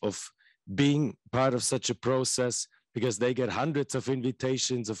of being part of such a process, because they get hundreds of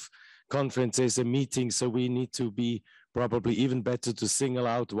invitations of conferences and meetings. So we need to be probably even better to single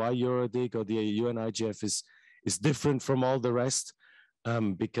out why Eurodig or the UN IGF is different from all the rest.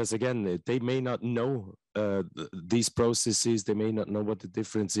 Because again, they may not know these processes, they may not know what the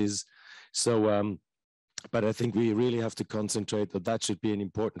difference is. So, but I think we really have to concentrate that should be an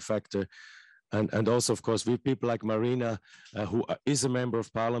important factor. And also, of course, with people like Marina, who is a member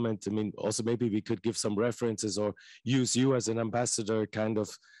of parliament, I mean, also maybe we could give some references or use you as an ambassador kind of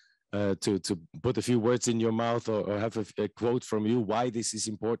to put a few words in your mouth, or have a quote from you, why this is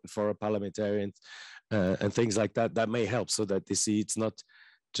important for a parliamentarian and things like that. That may help, so that they see it's not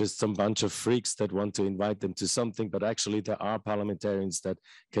just some bunch of freaks that want to invite them to something, but actually there are parliamentarians that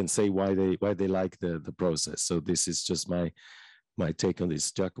can say why they like the process. So this is just my take on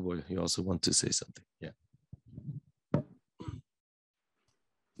this. Giacomo, you also want to say something? Yeah.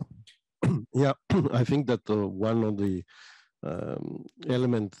 Yeah, I think that one of the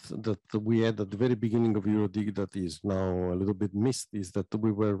element that we had at the very beginning of Eurodig that is now a little bit missed is that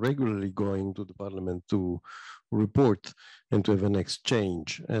we were regularly going to the parliament to report and to have an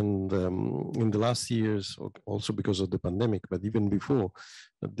exchange. And in the last years, also because of the pandemic, but even before,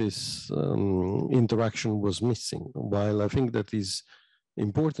 this interaction was missing. While I think that is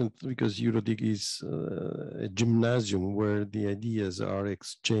important, because Eurodig is a gymnasium where the ideas are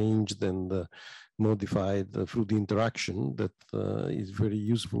exchanged and modified through the interaction, that is very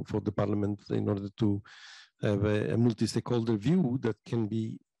useful for the parliament in order to have a multi-stakeholder view that can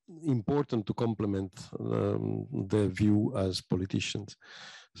be important to complement their view as politicians.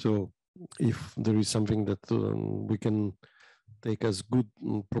 So if there is something that we can take as good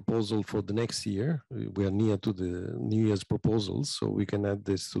proposal for the next year, we are near to the New Year's proposals, so we can add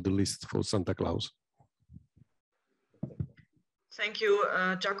this to the list for Santa Claus. Thank you,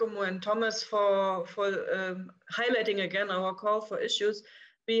 Giacomo and Thomas, for highlighting again our call for issues.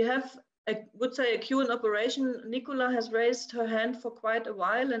 We have, I would say, a queue in operation. Nicola has raised her hand for quite a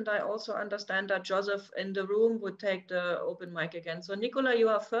while, and I also understand that Joseph in the room would take the open mic again. So Nicola, you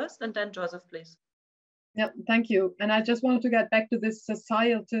are first, and then Joseph, please. Yeah, thank you. And I just wanted to get back to this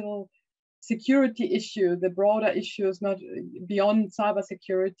societal security issue, the broader issues, not beyond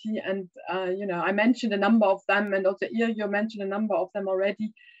cybersecurity. And, you know, I mentioned a number of them, and also you mentioned a number of them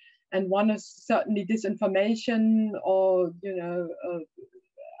already. And one is certainly disinformation, or, you know,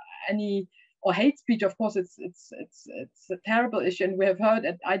 or hate speech. Of course, it's a terrible issue. And we have heard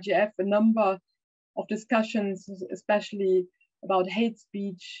at IGF a number of discussions, especially about hate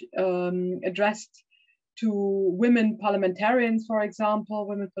speech addressed to women parliamentarians, for example,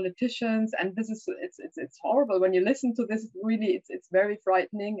 women politicians. And this is, it's horrible. When you listen to this, really, it's very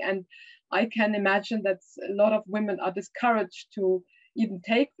frightening. And I can imagine that a lot of women are discouraged to even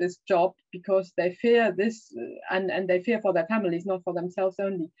take this job because they fear this, and they fear for their families, not for themselves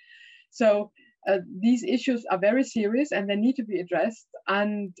only. So these issues are very serious and they need to be addressed.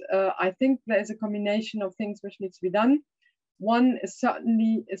 And I think there is a combination of things which needs to be done. One is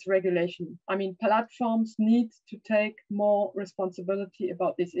certainly regulation. I mean, platforms need to take more responsibility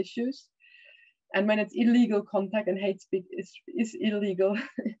about these issues. And when it's illegal contact, and hate speech is illegal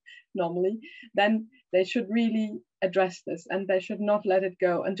normally, then they should really address this, and they should not let it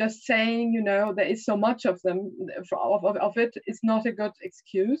go. And just saying, you know, there is so much of them, of it is not a good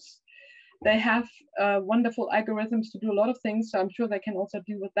excuse. They have wonderful algorithms to do a lot of things, so I'm sure they can also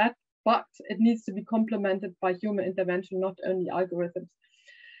deal with that. But it needs to be complemented by human intervention, not only algorithms.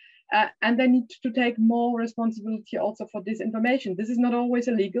 And they need to take more responsibility also for disinformation. This is not always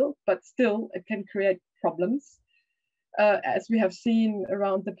illegal, but still it can create problems, as we have seen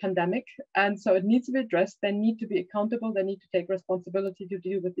around the pandemic. And so it needs to be addressed. They need to be accountable. They need to take responsibility to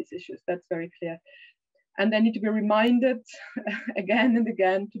deal with these issues. That's very clear. And they need to be reminded again and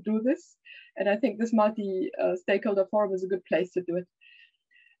again to do this. And I think this multi-stakeholder forum is a good place to do it.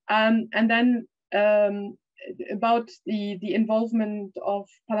 And then about the involvement of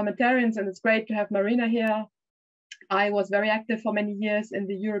parliamentarians, and it's great to have Marina here. I was very active for many years in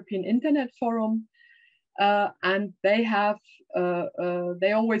the European Internet Forum, and they have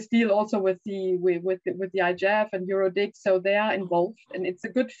they always deal also with the IGF and Eurodig, so they are involved, and it's a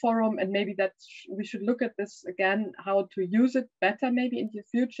good forum. And maybe that we should look at this again, how to use it better, maybe in the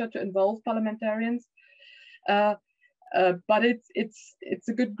future, to involve parliamentarians. But it's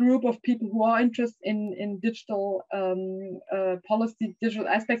a good group of people who are interested in digital policy, digital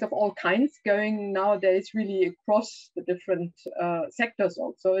aspects of all kinds, going nowadays really across the different sectors.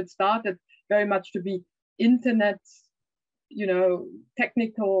 Also, it started very much to be internet,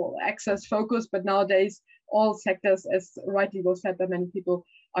 technical access focused, but nowadays all sectors, as rightly was said by many people,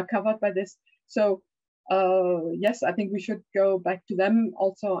 are covered by this. So yes, I think we should go back to them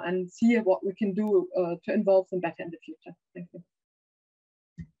also and see what we can do to involve them better in the future. Thank you.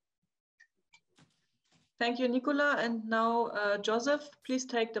 Thank you, Nicola. And now, Joseph, please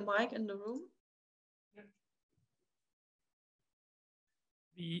take the mic in the room.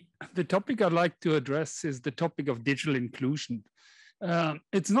 The topic I'd like to address is the topic of digital inclusion.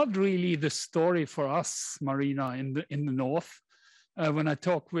 It's not really the story for us, Marina, in the north. When I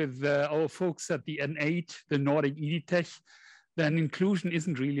talk with our folks at the N8, the Nordic EdTech, then inclusion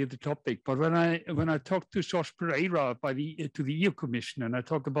isn't really the topic. But when I talk to Jorge Pereira to the EU Commission, and I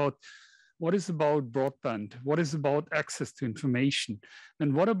talk about what is about broadband, what is about access to information,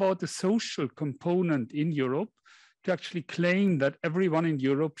 and what about the social component in Europe to actually claim that everyone in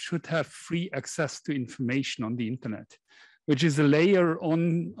Europe should have free access to information on the internet, which is a layer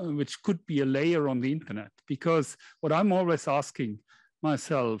on, which could be a layer on the internet. Because what I'm always asking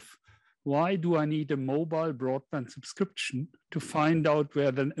myself, why do I need a mobile broadband subscription to find out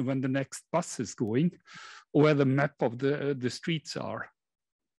when the next bus is going, or where the map of the streets are?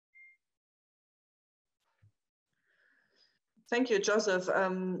 Thank you, Joseph.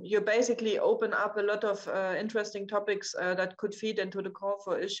 You basically open up a lot of interesting topics that could feed into the call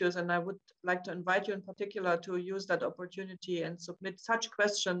for issues. And I would like to invite you in particular to use that opportunity and submit such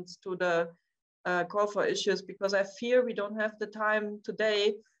questions to the call for issues, because I fear we don't have the time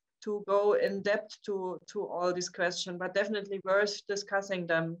today to go in depth to all these questions, but definitely worth discussing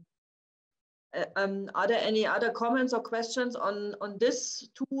them. Are there any other comments or questions on this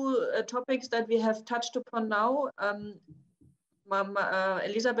two topics that we have touched upon now?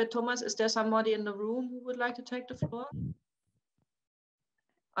 Elisabeth, Thomas, is there somebody in the room who would like to take the floor?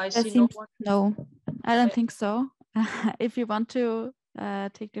 I see no one. No, I don't think so. If you want to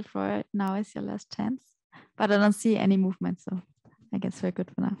take the floor, now is your last chance. But I don't see any movement, so I guess we're good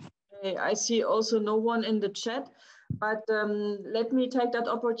for now. I see also no one in the chat, but let me take that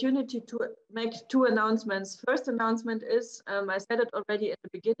opportunity to make two announcements. First announcement is, I said it already at the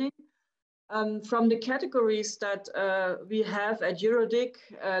beginning, from the categories that we have at Eurodic,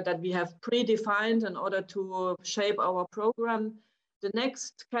 that we have predefined in order to shape our program, the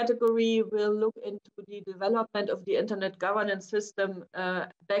next category will look into the development of the internet governance system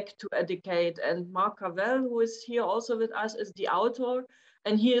back to a decade. And Mark Cavell, who is here also with us, is the author.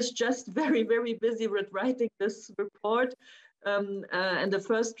 And he is just very, very busy with writing this report. And the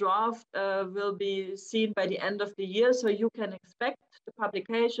first draft will be seen by the end of the year. So you can expect the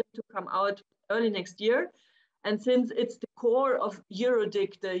publication to come out early next year. And since it's the core of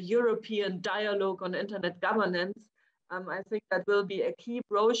Eurodic, the European Dialogue on Internet Governance, I think that will be a key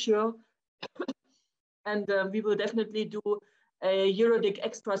brochure. And we will definitely do a Eurodic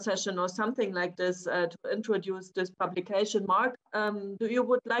extra session or something like this to introduce this publication. Mark, do you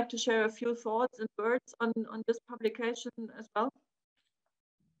would like to share a few thoughts and words on this publication as well?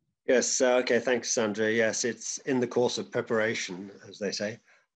 Yes, okay, thanks, Sandra. Yes, it's in the course of preparation, as they say.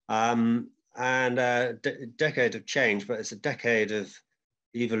 And a decade of change, but it's a decade of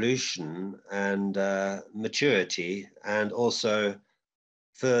evolution and maturity, and also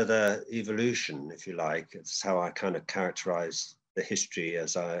further evolution, if you like. It's how I kind of characterize the history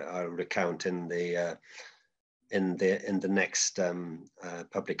as I recount in the next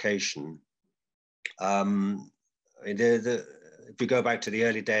publication. If we go back to the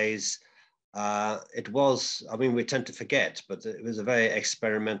early days, it was, I mean, we tend to forget, but it was a very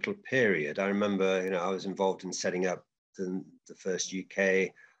experimental period. I remember, I was involved in setting up the first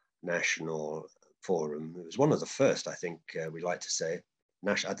UK national forum. It was one of the first, I think we like to say,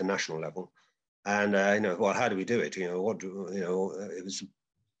 at the national level. And, well, how do we do it? It was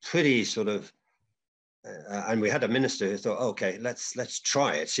pretty sort of, and we had a minister who thought, okay, let's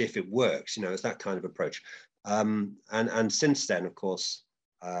try it, see if it works. It's that kind of approach. And since then, of course,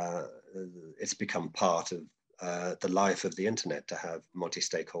 it's become part of the life of the internet to have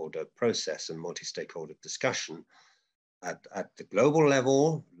multi-stakeholder process and multi-stakeholder discussion at the global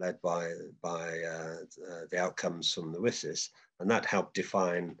level, led by the outcomes from the WSIS, and that helped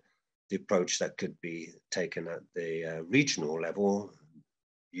define the approach that could be taken at the regional level,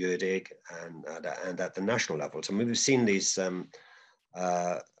 Eurodic, and at the national level. So we've seen these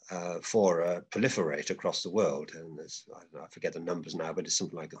fora proliferate across the world, and I forget the numbers now, but it's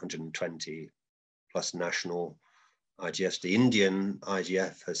something like 120 plus national IGFs. The Indian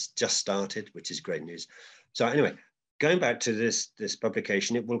IGF has just started, which is great news. So anyway, going back to this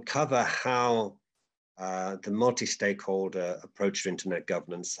publication, it will cover how the multi-stakeholder approach to internet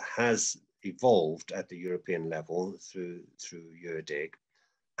governance has evolved at the European level through EuroDig,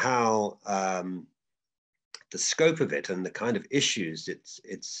 how the scope of it and the kind of issues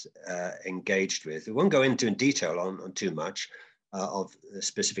it's engaged with. We won't go into in detail on too much of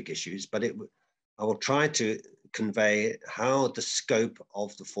specific issues, but I will try to convey how the scope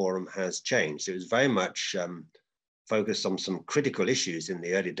of the forum has changed. It was very much focused on some critical issues in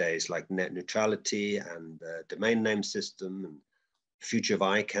the early days, like net neutrality and the domain name system and future of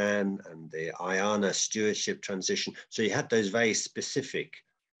ICANN and the IANA stewardship transition. So you had those very specific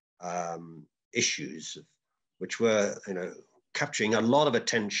issues, which were, capturing a lot of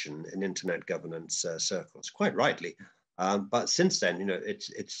attention in internet governance circles, quite rightly. But since then,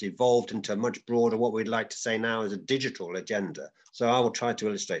 it's evolved into a much broader, what we'd like to say now is a digital agenda. So I will try to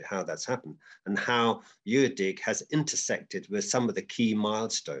illustrate how that's happened and how EuroDig has intersected with some of the key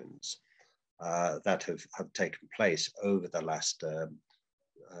milestones that have taken place over the last,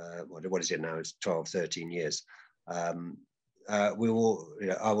 what is it now? It's 12, 13 years. I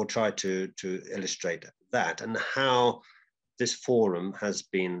will try to illustrate that and how this forum has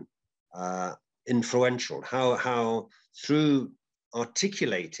been influential, how through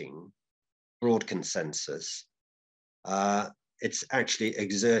articulating broad consensus, it's actually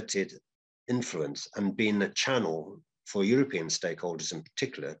exerted influence and been a channel for European stakeholders in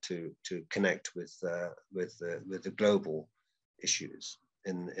particular to connect with the global issues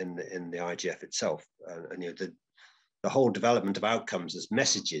in the IGF itself. And the whole development of outcomes as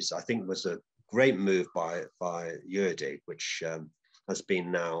messages, I think, was a great move by EuroDig, which has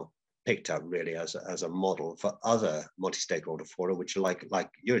been now picked up really as a model for other multi-stakeholder fora, which like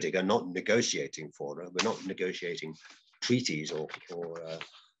EuroDig are not negotiating fora. We're not negotiating treaties or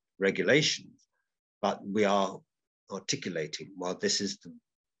regulations, but we are articulating, well,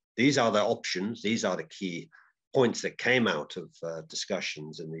 these are the options, these are the key points that came out of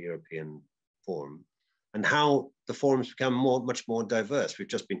discussions in the European Forum, and how the forums become much more diverse. We've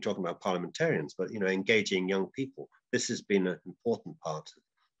just been talking about parliamentarians, but engaging young people. This has been an important part of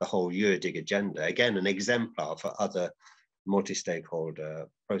the whole EuroDig agenda. Again, an exemplar for other multi-stakeholder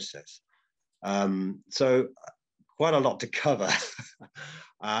process. So quite a lot to cover,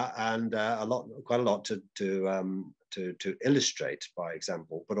 and quite a lot to illustrate by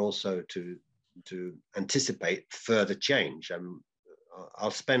example, but also to anticipate further change.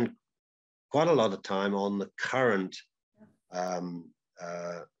 I'll spend quite a lot of time on the current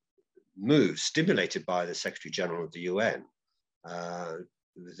move stimulated by the Secretary General of the UN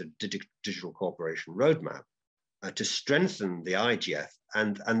with the Digital Cooperation Roadmap to strengthen the IGF,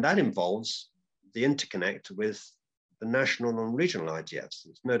 and that involves the interconnect with the national and regional IGFs.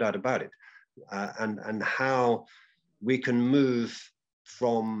 There's no doubt about it, and how we can move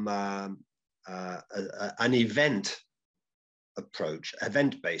from an event-based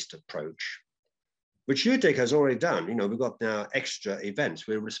approach, which EuroDig has already done. We've got now extra events.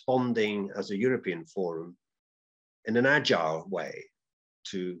 We're responding as a European forum in an agile way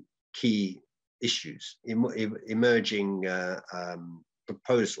to key issues, emerging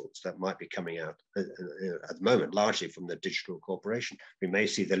proposals that might be coming out at the moment, largely from the digital cooperation. We may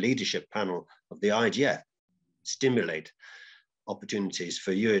see the leadership panel of the IGF stimulate opportunities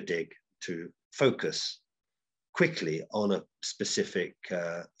for EuroDig to focus quickly on a specific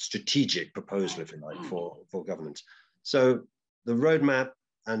strategic proposal, if you like, for governance. So the roadmap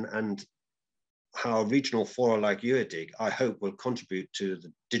and how regional fora like EuroDig, I hope, will contribute to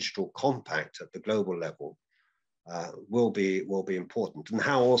the digital compact at the global level will be important, and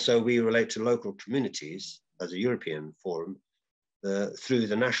how also we relate to local communities as a European forum through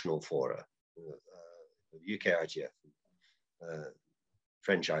the national fora, UK IGF,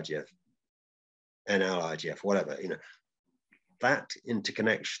 French IGF, NL IGF, whatever. That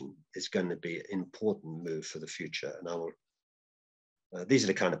interconnection is going to be an important move for the future, and I will. These are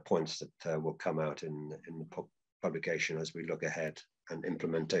the kind of points that will come out in the publication as we look ahead and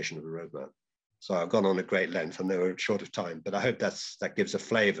implementation of the roadmap. So I've gone on a great length. I know we're short of time, but I hope that gives a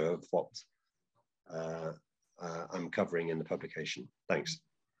flavour of what I'm covering in the publication. Thanks.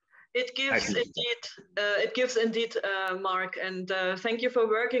 It gives indeed, Mark, and thank you for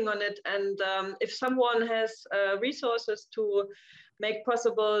working on it. And if someone has resources to make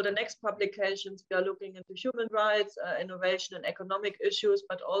possible the next publications, we are looking into human rights, innovation and economic issues,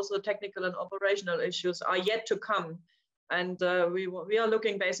 but also technical and operational issues are yet to come. And we are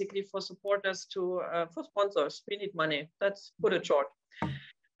looking basically for supporters for sponsors. We need money. Let's put it short.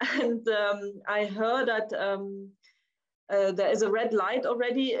 And I heard that there is a red light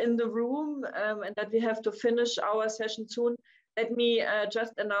already in the room and that we have to finish our session soon. Let me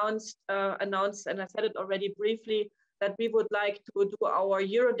just announce, and I said it already briefly, that we would like to do our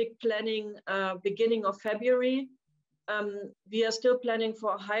EuroDIC planning beginning of February. We are still planning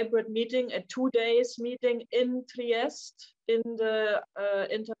for a hybrid meeting, a 2 days meeting in Trieste, in the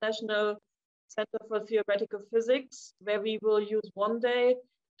International Center for Theoretical Physics, where we will use 1 day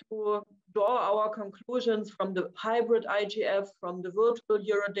to draw our conclusions from the hybrid IGF, from the virtual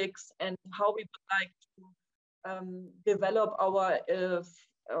EuroDICs, and how we would like to develop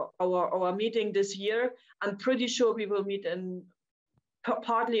our meeting this year. I'm pretty sure we will meet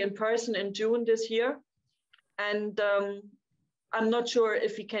partly in person in June this year. And I'm not sure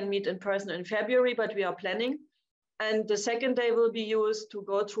if we can meet in person in February, but we are planning. And the second day will be used to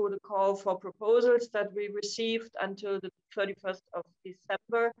go through the call for proposals that we received until the 31st of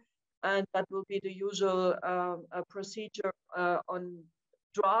December. And that will be the usual procedure on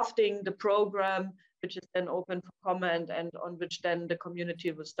drafting the program, which is then open for comment and on which then the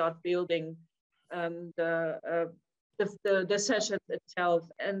community will start building the session itself.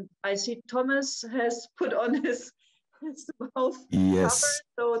 And I see Thomas has put on his mouth cover.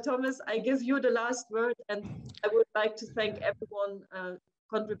 So Thomas, I give you the last word, and I would like to thank everyone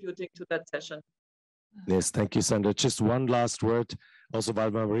contributing to that session. Yes, thank you, Sandra. Just one last word, also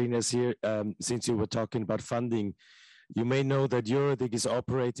while Marina is here, since you were talking about funding, you may know that EuroDIC is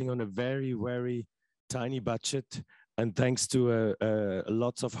operating on a very, very tiny budget. And thanks to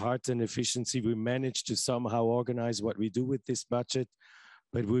lots of heart and efficiency, we managed to somehow organize what we do with this budget.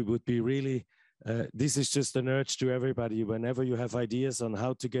 But we would be really, this is just an urge to everybody, whenever you have ideas on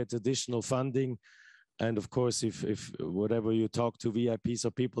how to get additional funding. And of course, if whatever you talk to VIPs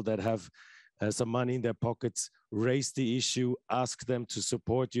or people that have some money in their pockets, raise the issue, ask them to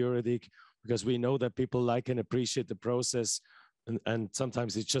support EuroDIC, because we know that people like and appreciate the process. And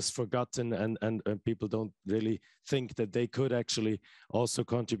sometimes it's just forgotten and people don't really think that they could actually also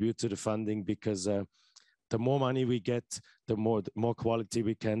contribute to the funding, because the more money we get, the more quality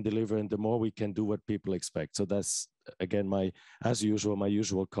we can deliver and the more we can do what people expect. So that's, again, my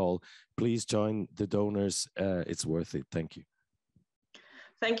usual call. Please join the donors. It's worth it. Thank you.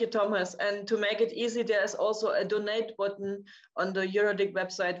 Thank you, Thomas. And to make it easy, there's also a donate button on the EuroDIC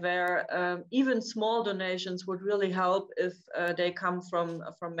website where even small donations would really help if they come from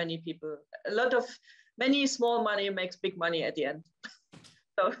many people. Many small money makes big money at the end.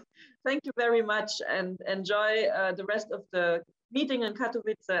 So thank you very much and enjoy the rest of the meeting in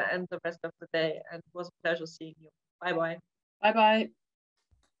Katowice and the rest of the day. And it was a pleasure seeing you. Bye-bye. Bye-bye.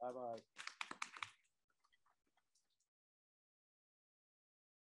 Bye-bye.